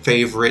her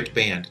favorite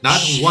band. Not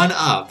one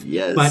of,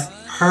 Yes. but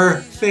her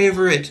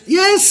favorite.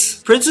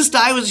 Yes. Princess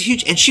Di was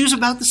huge, and she was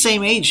about the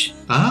same age.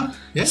 Uh-huh.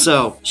 Yeah.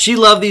 So she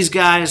loved these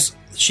guys.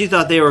 She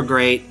thought they were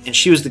great, and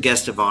she was the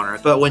guest of honor.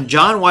 But when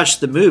John watched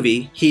the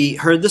movie, he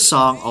heard the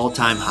song All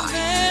Time High.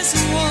 There's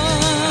one.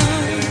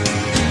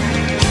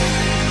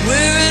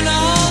 We're an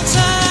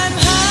all-time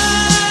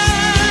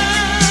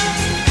high.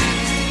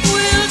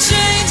 We'll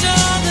change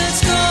all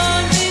that's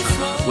gone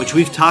before. Which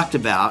we've talked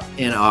about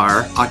in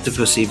our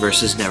Octopussy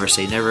versus Never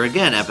Say Never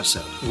Again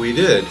episode. We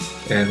did,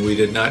 and we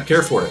did not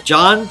care for it.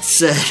 John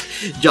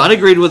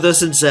agreed with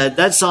us and said,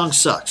 that song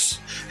sucks.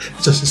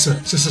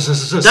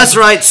 That's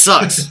right,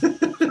 sucks.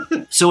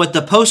 So at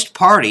the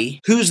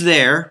post-party, who's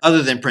there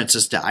other than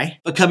Princess Di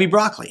but Cubby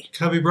Broccoli?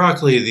 Cubby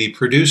Broccoli, the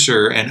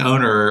producer and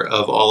owner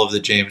of all of the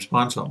James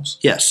Bond films.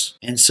 Yes.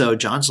 And so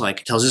John's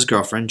like, tells his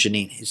girlfriend,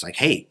 Janine, he's like,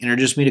 hey,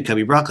 introduce me to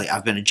Cubby Broccoli.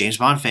 I've been a James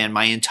Bond fan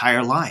my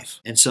entire life.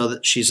 And so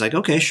she's like,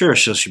 okay, sure.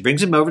 So she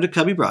brings him over to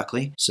Cubby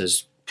Broccoli,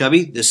 says,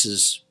 Cubby, this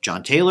is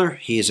John Taylor.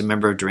 He is a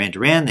member of Duran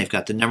Duran. They've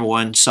got the number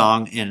one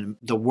song in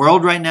the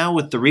world right now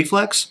with The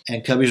Reflex.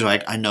 And Cubby's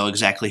like, I know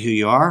exactly who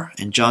you are.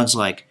 And John's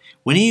like,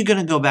 when are you going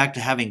to go back to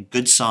having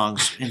good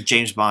songs in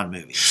James Bond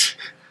movies?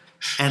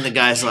 And the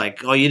guy's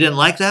like, oh, you didn't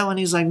like that one?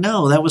 He's like,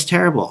 no, that was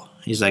terrible.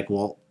 He's like,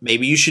 well,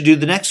 maybe you should do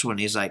the next one.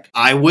 He's like,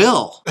 I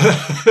will.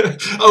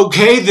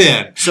 Okay,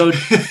 then. So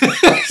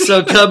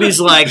Cubby's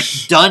like,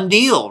 done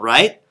deal,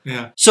 right?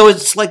 Yeah. So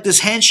it's like this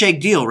handshake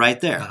deal right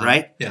there,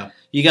 right? Yeah.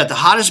 You got the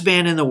hottest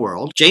band in the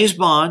world, James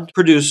Bond,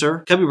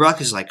 producer. Cubby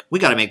Broccoli's like, we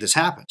got to make this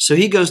happen. So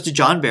he goes to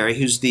John Barry,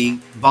 who's the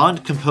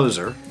Bond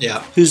composer,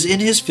 Yeah. who's in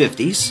his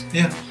 50s.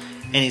 Yeah.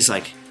 And he's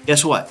like,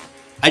 guess what?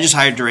 I just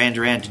hired Duran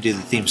Duran to do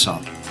the theme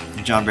song.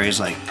 And John Barry's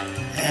like,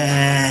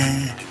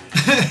 And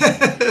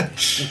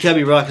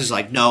Cubby Broccoli's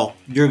like, no,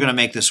 you're going to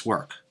make this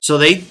work. So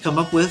they come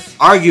up with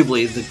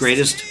arguably the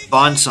greatest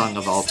Bond song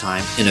of all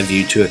time, In A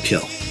View to a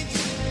Kill.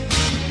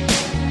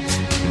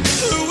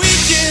 The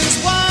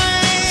weekend's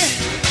wine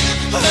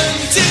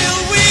until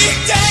we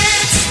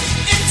dance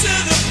into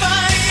the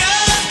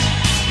fire.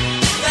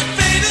 That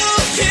fatal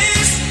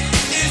kiss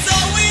is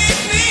all we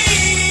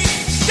need.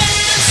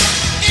 Dance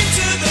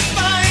into the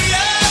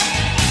fire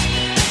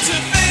to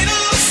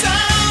fatal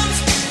sounds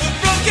of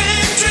broken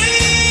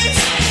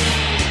dreams.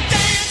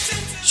 Dance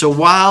into So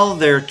while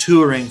they're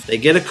touring, they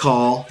get a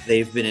call.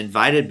 They've been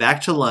invited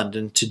back to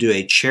London to do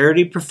a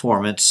charity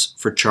performance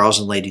for Charles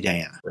and Lady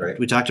Diana. Right.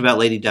 We talked about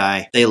Lady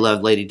Di. They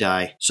loved Lady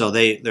Di. So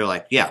they're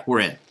like, yeah,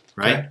 we're in.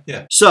 right? Okay,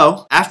 yeah.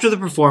 So, after the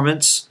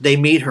performance, they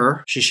meet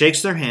her. She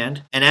shakes their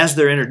hand. And as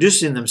they're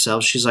introducing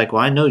themselves, she's like,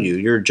 well, I know you.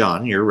 You're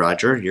John. You're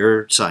Roger.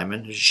 You're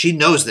Simon. She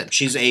knows them.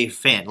 She's a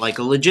fan, like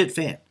a legit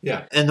fan.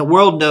 Yeah. And the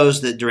world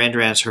knows that Duran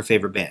Duran is her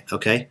favorite band,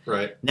 okay?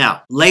 Right.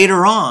 Now,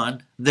 later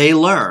on, they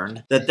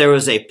learn that there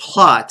was a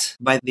plot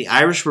by the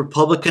Irish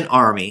Republican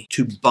Army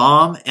to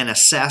bomb and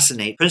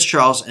assassinate Prince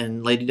Charles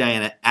and Lady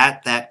Diana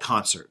at that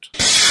concert.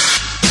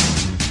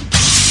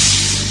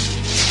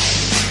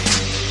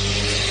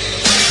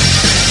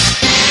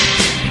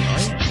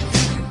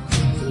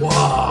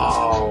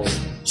 Wow.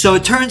 So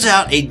it turns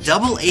out a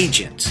double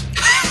agent,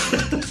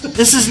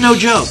 this is no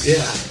joke,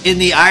 Yeah. in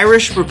the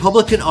Irish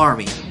Republican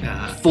Army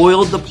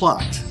foiled the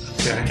plot,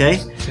 okay?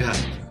 Yeah.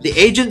 The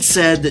agent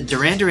said that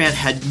Duran Duran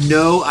had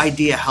no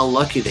idea how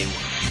lucky they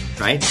were,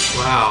 right?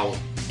 Wow.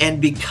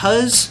 And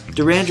because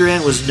Duran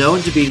Duran was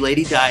known to be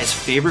Lady Di's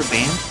favorite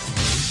band,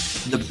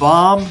 the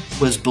bomb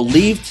was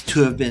believed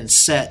to have been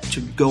set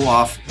to go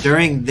off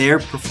during their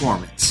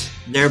performance,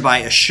 thereby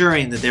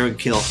assuring that they would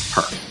kill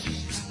her.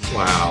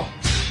 Wow.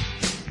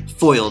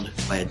 Foiled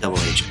by a double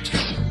agent.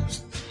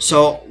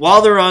 So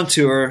while they're on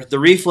tour, the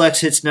Reflex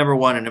hits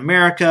 #1 in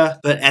America,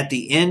 but at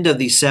the end of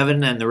the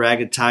Seven and the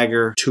Ragged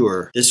Tiger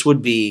tour, this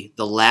would be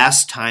the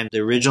last time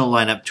the original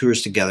lineup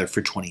tours together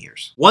for 20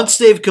 years. Once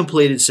they've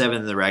completed Seven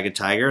and the Ragged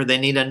Tiger, they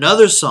need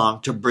another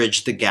song to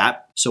bridge the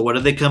gap. So what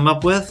do they come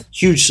up with?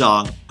 Huge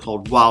song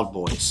called Wild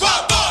Boys.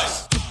 Wild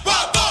boys,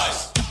 wild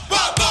boys,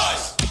 wild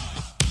boys.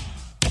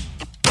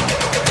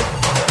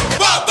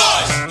 Wild boys.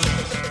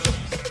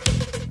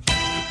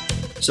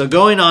 So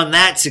going on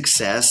that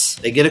success,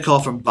 they get a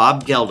call from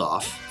Bob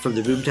Geldof from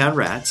the Boomtown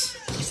Rats,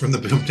 From the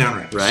Boomtown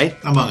Rats. Right.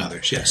 Among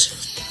others,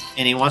 yes.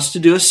 and he wants to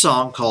do a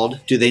song called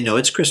Do They Know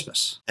It's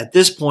Christmas? At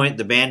this point,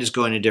 the band is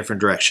going in different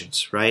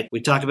directions, right?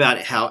 We talk about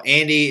how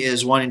Andy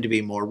is wanting to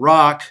be more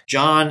rock,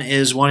 John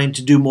is wanting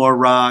to do more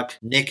rock,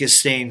 Nick is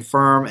staying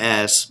firm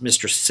as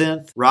Mr.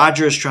 Synth,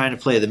 Roger is trying to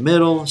play the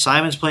middle,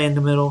 Simon's playing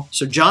the middle.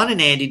 So John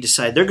and Andy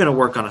decide they're going to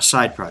work on a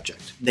side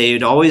project.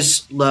 They'd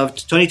always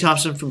loved Tony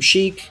Thompson from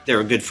Chic. They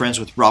were good friends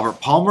with Robert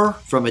Palmer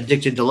from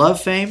Addicted to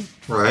Love fame.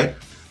 Right.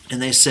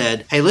 And they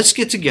said, hey, let's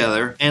get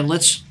together and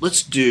let's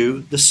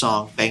do the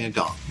song Bang a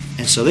Gong.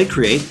 And so they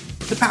create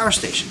the Power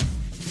Station.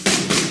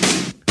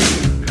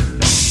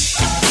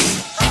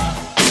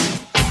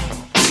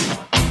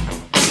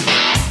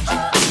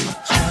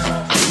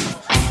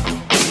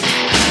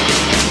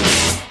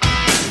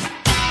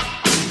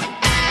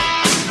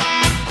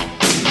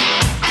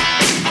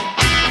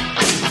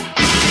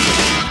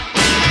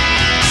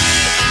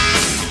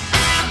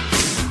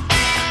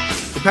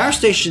 The Power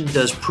Station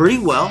does pretty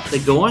well. They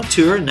go on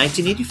tour in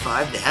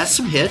 1985. They have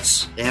some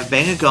hits. They have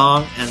Bang a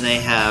Gong and they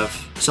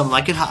have Some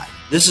Like It Hot.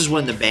 This is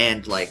when the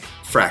band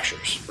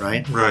fractures,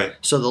 right? Right.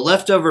 So the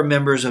leftover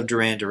members of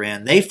Duran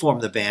Duran, they form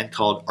the band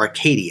called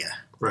Arcadia.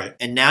 Right.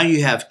 And now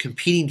you have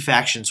competing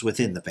factions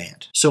within the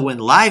band. So when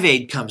Live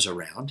Aid comes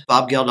around,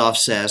 Bob Geldof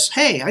says,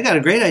 hey, I got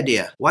a great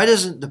idea. Why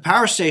doesn't the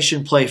Power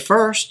Station play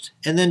first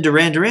and then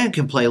Duran Duran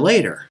can play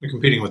later? They're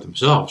competing with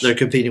themselves. They're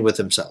competing with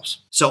themselves.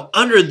 So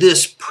under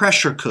this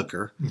pressure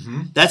cooker,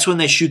 that's when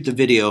they shoot the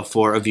video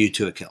for A View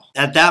to a Kill.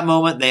 At that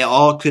moment, they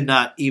all could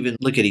not even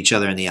look at each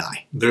other in the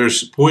eye.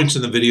 There's points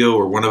in the video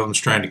where one of them's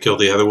trying to kill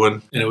the other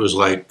one, and it was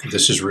like,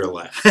 this is real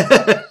life.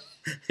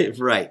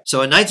 Right.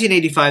 So in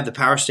 1985, the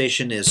Power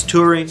Station is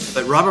touring,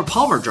 but Robert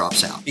Palmer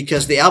drops out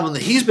because the album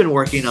that he's been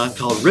working on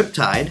called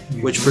Riptide,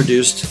 which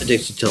produced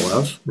Addicted to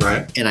Love,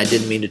 Right. and I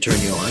Didn't Mean to Turn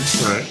You On,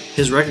 Right.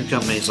 his record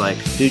company's like,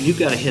 dude, you've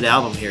got a hit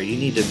album here. You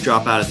need to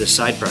drop out of this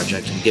side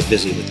project and get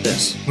busy with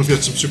this. We've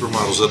got some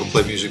supermodels that'll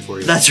play music for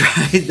you. That's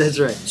right. That's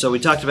right. So we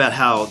talked about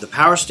how the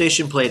Power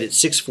Station played at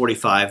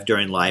 6:45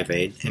 during Live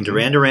Aid, and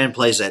Duran Duran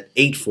plays at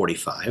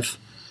 8:45.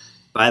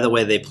 By the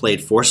way, they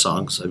played 4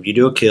 songs: A View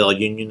to a Kill,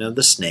 Union of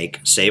the Snake,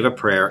 Save a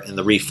Prayer, and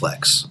The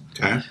Reflex.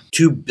 Okay.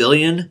 2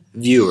 billion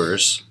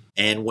viewers,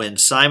 and when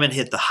Simon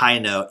hit the high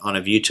note on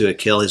A View to a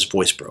Kill, his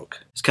voice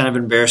broke. It's kind of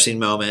an embarrassing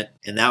moment,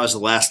 and that was the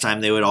last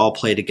time they would all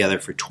play together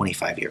for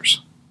 25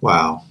 years.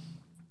 Wow.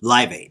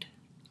 Live Aid.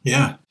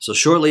 Yeah. So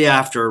shortly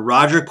after,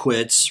 Roger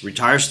quits,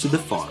 retires to the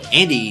farm.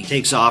 Andy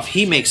takes off.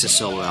 He makes a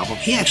solo album.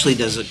 He actually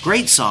does a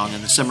great song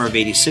in the summer of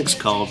 '86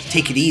 called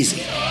Take It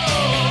Easy.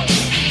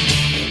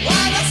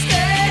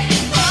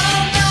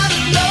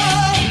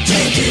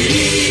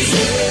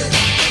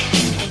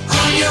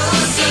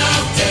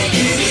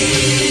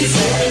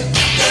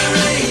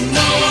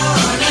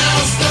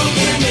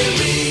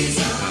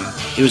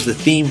 It was the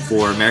theme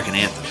for American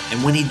Anthem.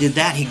 And when he did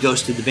that, he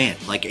ghosted the band.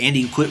 Like,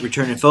 Andy quit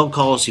returning phone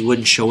calls. He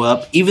wouldn't show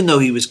up, even though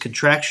he was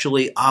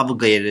contractually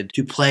obligated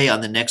to play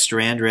on the next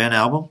Duran Duran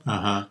album.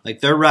 Uh-huh. Like,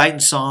 they're writing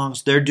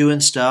songs, they're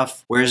doing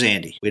stuff. Where's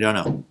Andy? We don't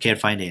know.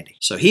 Can't find Andy.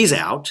 So he's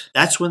out.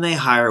 That's when they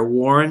hire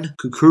Warren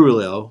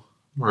Cucurullo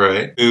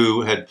right,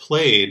 who had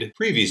played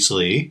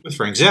previously with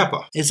Frank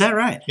Zappa. Is that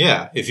right?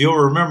 Yeah, if you'll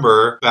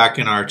remember back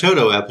in our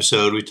Toto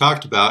episode, we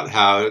talked about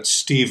how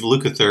Steve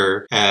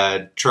Lukather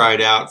had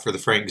tried out for the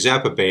Frank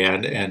Zappa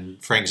band,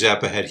 and Frank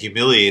Zappa had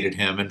humiliated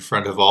him in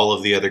front of all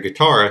of the other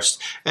guitarists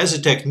as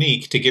a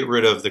technique to get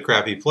rid of the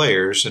crappy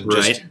players and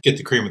just get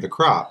the cream of the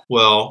crop.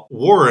 Well,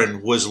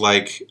 Warren was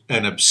like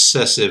an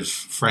obsessive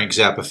Frank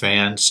Zappa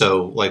fan,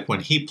 so like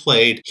when he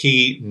played,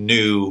 he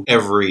knew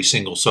every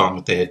single song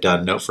that they had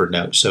done note for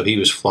note, so he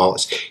was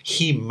flawless.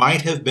 He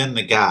might have been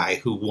the guy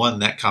who won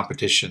that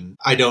competition.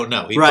 I don't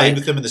know. He played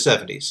with them in the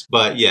 70s.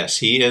 But yes,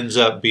 he ends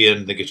up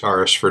being the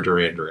guitarist for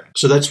Duran Duran.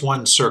 So that's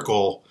one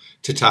circle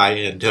to tie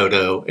in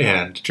Toto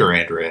and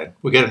Duran Duran.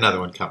 We got another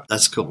one coming.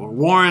 That's cool.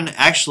 Warren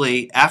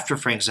actually, after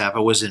Frank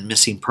Zappa, was in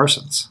Missing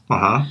Persons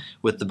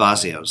with the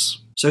Bazios.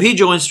 So he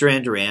joins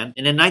Duran Duran,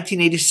 and in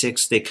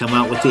 1986, they come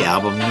out with the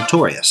album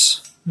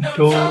Notorious.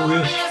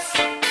 Notorious.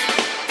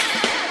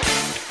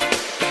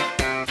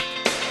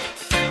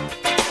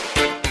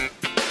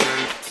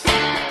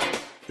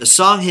 The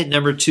song hit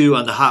number 2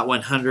 on the Hot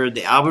 100.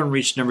 The album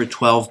reached number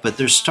 12, but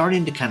they're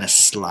starting to kind of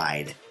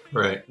slide.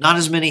 Right. Not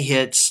as many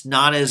hits,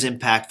 not as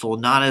impactful,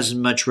 not as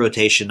much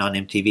rotation on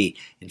MTV.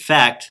 In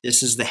fact,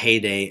 this is the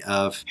heyday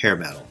of hair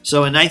metal.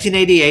 So in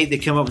 1988, they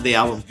come up with the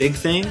album Big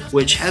Thing,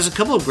 which has a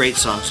couple of great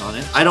songs on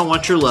it. I Don't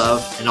Want Your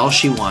Love and All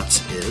She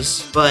Wants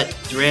Is. But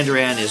Duran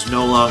Duran is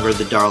no longer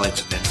the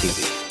darlings of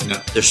MTV.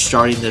 No. They're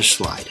starting their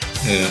slide.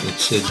 Yeah,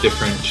 it's a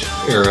different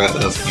era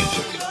of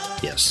music.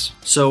 Yes.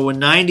 So when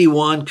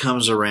 91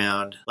 comes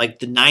around, like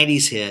the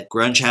 90s hit,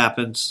 grunge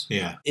happens.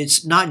 Yeah.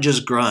 It's not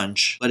just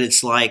grunge, but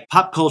it's like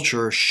pop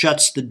culture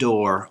shuts the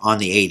door on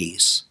the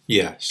 80s.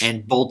 Yes.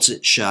 And bolts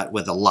it shut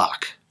with a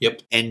lock.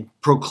 Yep. And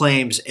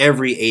proclaims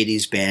every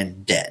 80s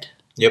band dead.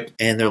 Yep.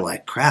 And they're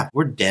like, crap,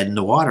 we're dead in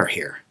the water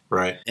here.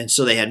 Right. And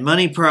so they had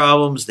money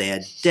problems, they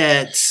had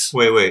debts.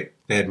 Wait.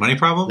 They had money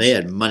problems? They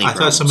had money I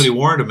problems. thought somebody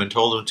warned them and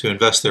told them to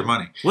invest their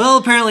money. Well,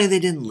 apparently they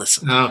didn't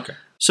listen. Okay.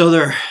 So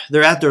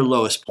they're at their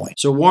lowest point.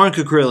 So Warren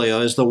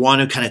Cocrillo is the one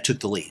who kind of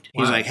took the lead.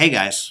 He's like, hey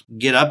guys,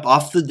 get up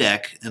off the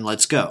deck and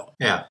let's go.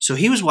 Yeah. So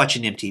he was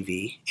watching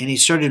MTV and he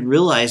started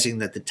realizing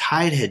that the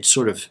tide had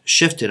sort of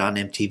shifted on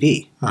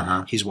MTV.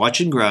 Uh-huh. He's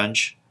watching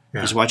grunge.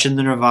 Yeah. He's watching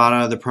the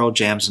Nirvana, the Pearl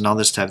Jams, and all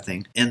this type of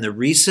thing. And the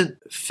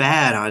recent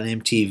fad on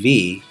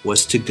MTV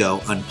was to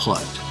go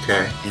unplugged.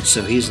 Okay. And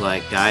so he's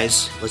like,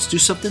 guys, let's do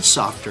something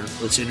softer.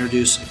 Let's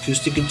introduce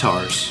acoustic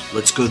guitars.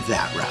 Let's go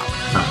that route.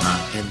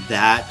 Uh-huh. And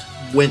that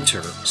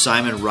winter,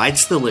 Simon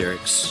writes the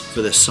lyrics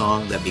for the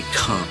song that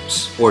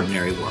becomes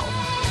Ordinary World.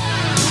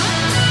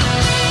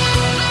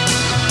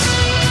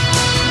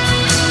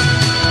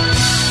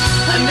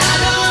 And I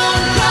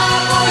don't cry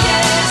for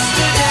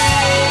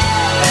yesterday.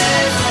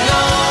 There's an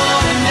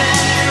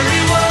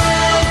ordinary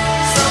world,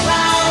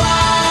 somehow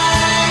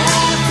I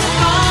have to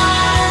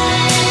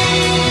find.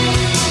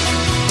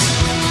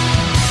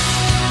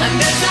 And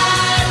as I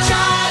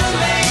try to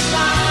make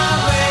my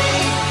way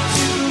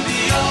to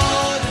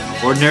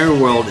the Ordinary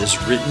World is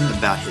written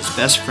about his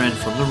best friend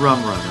from the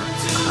Rum Runner,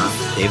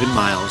 David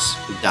Miles,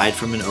 who died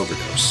from an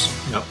overdose.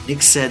 Yep.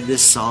 Nick said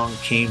this song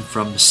came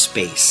from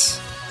space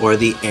or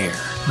the air.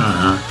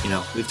 Uh-huh. You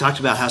know, we've talked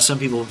about how some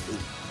people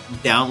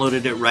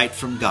downloaded it right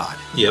from God.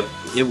 Yep.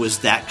 It was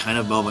that kind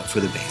of moment for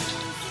the band.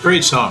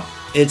 Great song.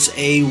 It's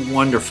a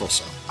wonderful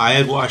song. I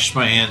had washed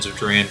my hands of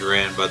Duran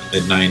Duran by the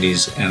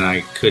mid-90s, and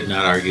I could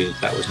not argue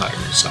that that was not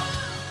your song.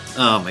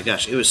 Oh my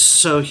gosh, it was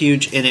so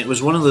huge. And it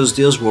was one of those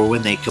deals where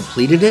when they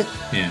completed it,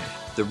 Yeah.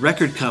 the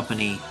record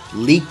company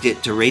leaked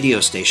it to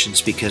radio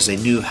stations because they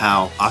knew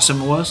how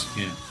awesome it was.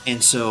 Yeah.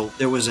 And so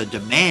there was a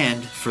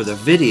demand for the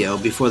video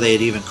before they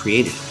had even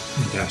created it.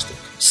 Fantastic.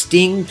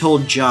 Sting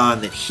told John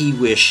that he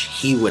wished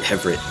he would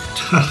have written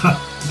it.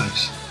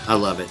 Nice. I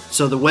love it.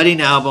 So the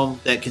wedding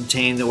album that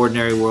contained The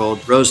Ordinary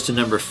World rose to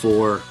number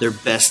 4, their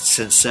best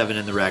since 7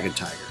 in the Ragged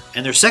Tiger.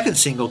 And their second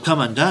single,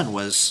 Come Undone,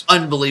 was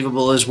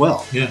unbelievable as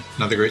well. Yeah,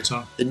 another great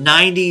song. The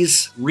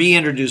 90s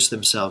reintroduced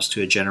themselves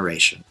to a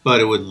generation. But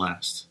it wouldn't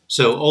last.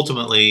 So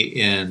ultimately,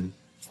 in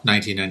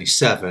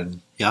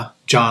 1997, Yeah?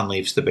 John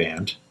leaves the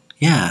band.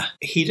 Yeah.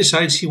 He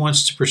decides he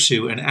wants to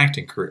pursue an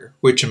acting career,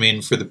 which, I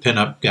mean, for the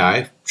pinup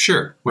guy,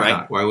 sure. Why Right.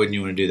 not? Why wouldn't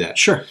you want to do that?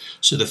 Sure.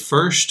 So the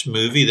first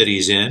movie that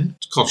he's in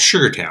is called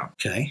Sugartown,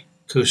 Okay.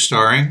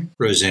 co-starring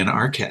Rosanna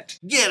Arquette.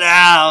 Get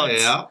out!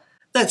 Yeah.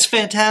 That's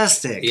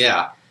fantastic.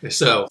 Yeah.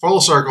 So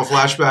full circle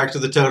flashback to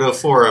the Toto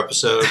 4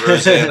 episode,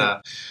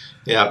 Rosanna.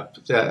 Yeah.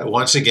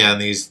 Once again,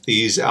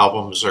 these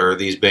albums, or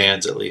these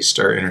bands at least,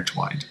 are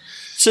intertwined.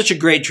 Such a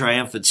great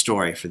triumphant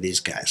story for these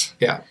guys.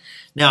 Yeah.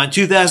 Now, in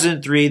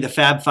 2003, the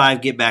Fab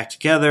Five get back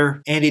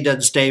together. Andy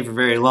doesn't stay for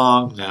very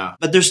long, No.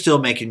 but they're still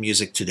making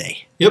music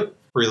today. Yep.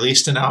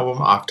 Released an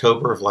album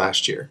October of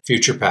last year,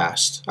 Future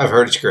Past. I've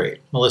heard it's great.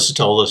 Melissa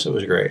told us it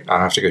was great. I'll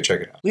have to go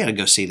check it out. We got to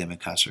go see them in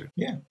concert.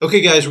 Yeah. Okay,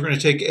 guys, we're going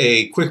to take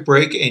a quick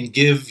break and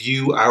give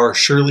you our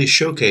Shirley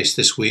Showcase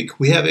this week.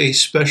 We have a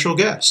special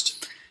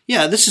guest.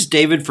 Yeah, this is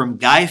David from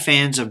Guy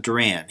Fans of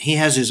Duran. He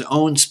has his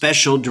own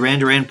special Duran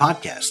Duran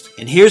podcast.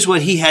 And here's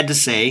what he had to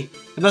say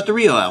about the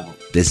Rio album.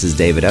 This is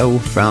David O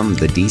from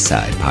the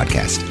D-Side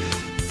Podcast.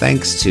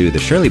 Thanks to the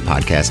Shirley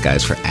Podcast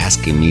guys for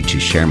asking me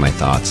to share my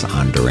thoughts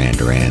on Duran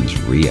Duran's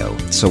Rio.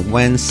 So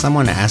when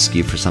someone asks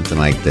you for something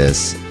like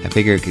this, I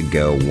figure it could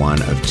go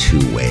one of two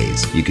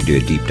ways. You could do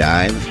a deep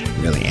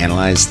dive, really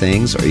analyze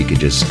things, or you could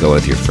just go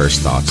with your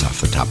first thoughts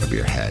off the top of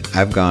your head.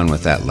 I've gone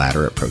with that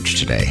latter approach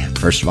today.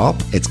 First of all,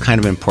 it's kind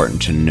of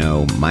important to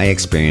know my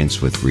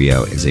experience with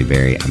Rio is a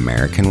very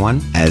American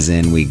one, as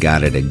in we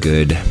got it a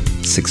good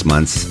 6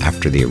 months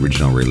after the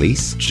original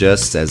release.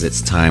 Just as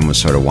its time was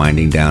sort of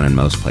winding down in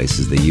most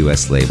places, the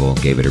US label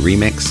gave it a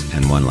remix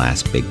and one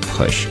last big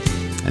push.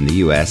 And the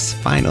US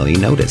finally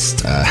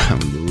noticed.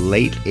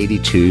 Late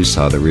 82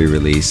 saw the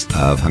re-release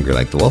of Hungry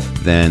Like the Wolf,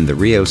 then the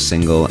Rio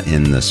single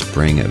in the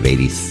spring of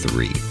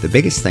 83. The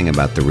biggest thing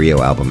about the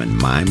Rio album in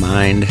my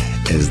mind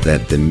is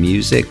that the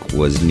music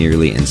was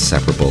nearly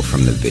inseparable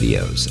from the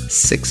videos.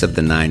 6 of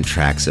the 9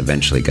 tracks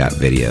eventually got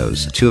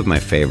videos. 2 of my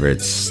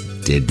favorites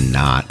did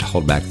not,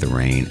 Hold Back the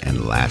Rain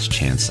and Last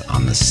Chance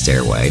on the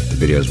Stairway.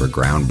 The videos were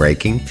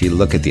groundbreaking. If you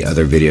look at the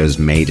other videos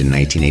made in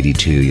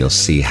 1982, you'll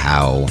see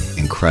how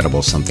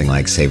incredible something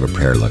like Save a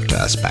Prayer looked to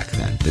us back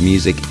then. The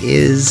music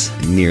is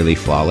nearly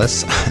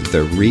flawless.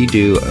 The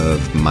redo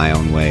of My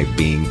Own Way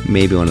being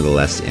maybe one of the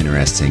less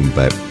interesting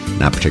but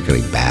not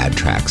particularly bad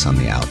tracks on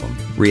the album.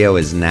 Rio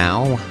is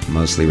now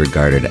mostly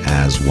regarded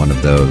as one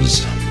of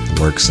those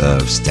works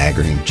of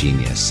staggering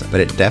genius, but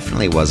it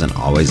definitely wasn't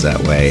always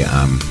that way.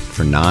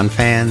 For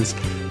non-fans,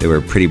 they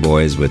were pretty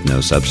boys with no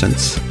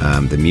substance.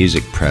 The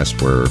music press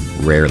were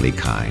rarely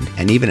kind,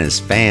 and even as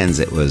fans,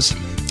 it was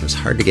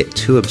hard to get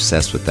too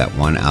obsessed with that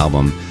one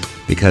album,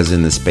 because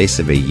in the space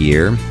of a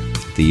year,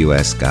 the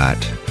US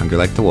got Hungry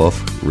Like the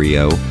Wolf,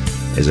 Rio,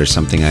 Is There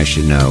Something I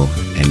Should Know,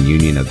 and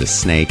Union of the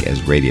Snake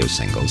as radio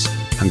singles.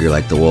 Hungry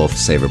Like the Wolf,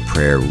 Save a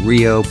Prayer,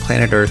 Rio,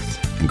 Planet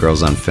Earth, and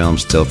Girls on Film,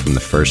 still from the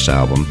first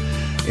album.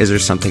 Is There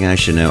Something I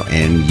Should Know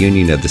and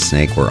Union of the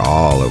Snake were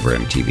all over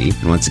MTV.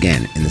 And once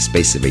again, in the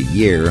space of a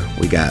year,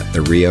 we got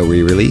the Rio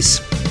re-release,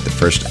 the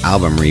first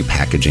album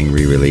repackaging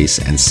re-release,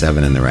 and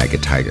 7 in the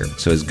Ragged Tiger.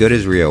 So as good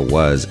as Rio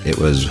was, it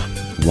was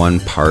one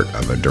part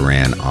of a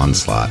Duran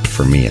onslaught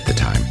for me at the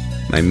time.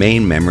 My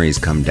main memories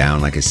come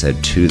down, like I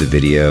said, to the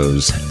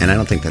videos, and I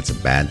don't think that's a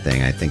bad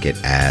thing. I think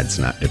it adds,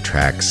 not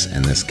detracts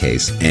in this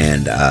case,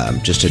 and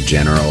just a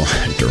general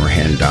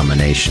Duran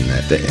domination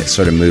that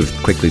sort of moved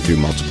quickly through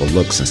multiple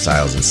looks and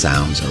styles and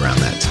sounds around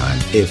that time.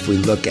 If we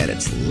look at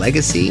its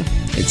legacy,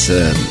 it's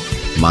a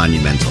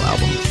monumental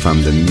album.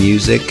 From the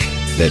music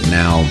that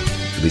now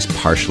at least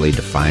partially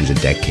defines a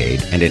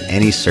decade, and in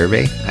any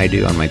survey I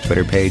do on my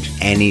Twitter page,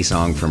 any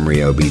song from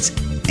Rio beats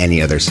any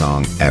other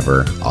song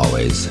ever,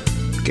 always.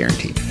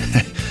 Guaranteed.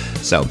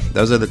 So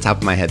those are the top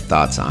of my head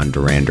thoughts on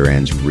Duran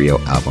Duran's Rio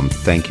album.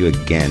 Thank you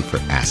again for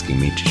asking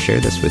me to share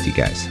this with you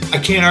guys. I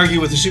can't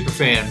argue with a super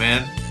fan,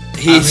 man.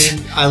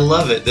 I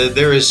love it.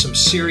 There is some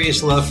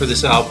serious love for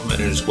this album, and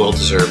it is well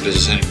deserved. It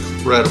is an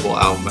incredible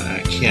album, and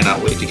I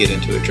cannot wait to get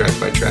into it track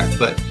by track.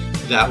 But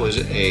that was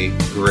a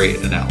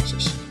great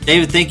analysis.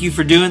 David, thank you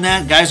for doing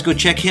that. Guys, go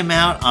check him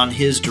out on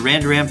his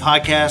Duran Duran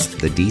podcast.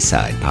 The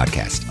D-Side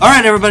Podcast. All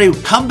right, everybody,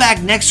 come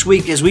back next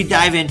week as we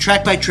dive in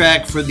track by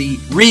track for the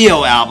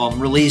Rio album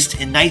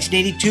released in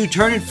 1982,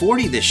 turning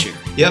 40 this year.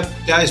 Yep.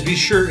 Guys, be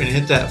sure and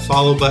hit that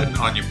follow button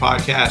on your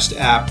podcast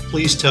app.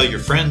 Please tell your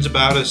friends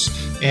about us.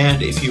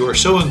 And if you are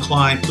so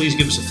inclined, please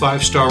give us a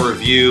 5-star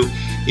review.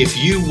 If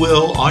you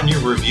will, on your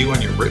review,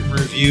 on your written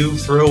review,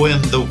 throw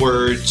in the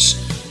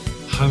words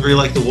Hungry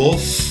Like the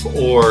Wolf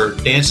or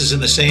Dances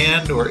in the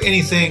Sand or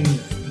anything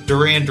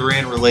Duran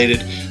Duran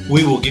related,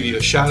 we will give you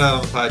a shout out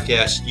on the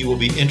podcast. You will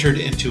be entered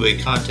into a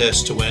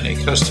contest to win a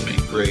custom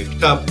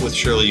engraved cup with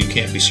Shirley You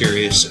Can't Be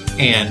Serious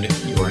and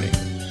your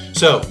name.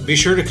 So be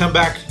sure to come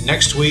back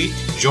next week.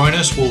 Join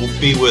us. We'll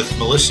be with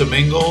Melissa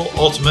Mingle,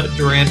 Ultimate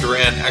Duran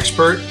Duran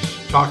expert,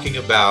 talking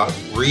about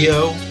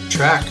Rio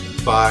track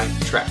by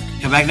track.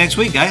 Come back next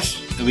week,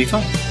 guys. It'll be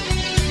fun.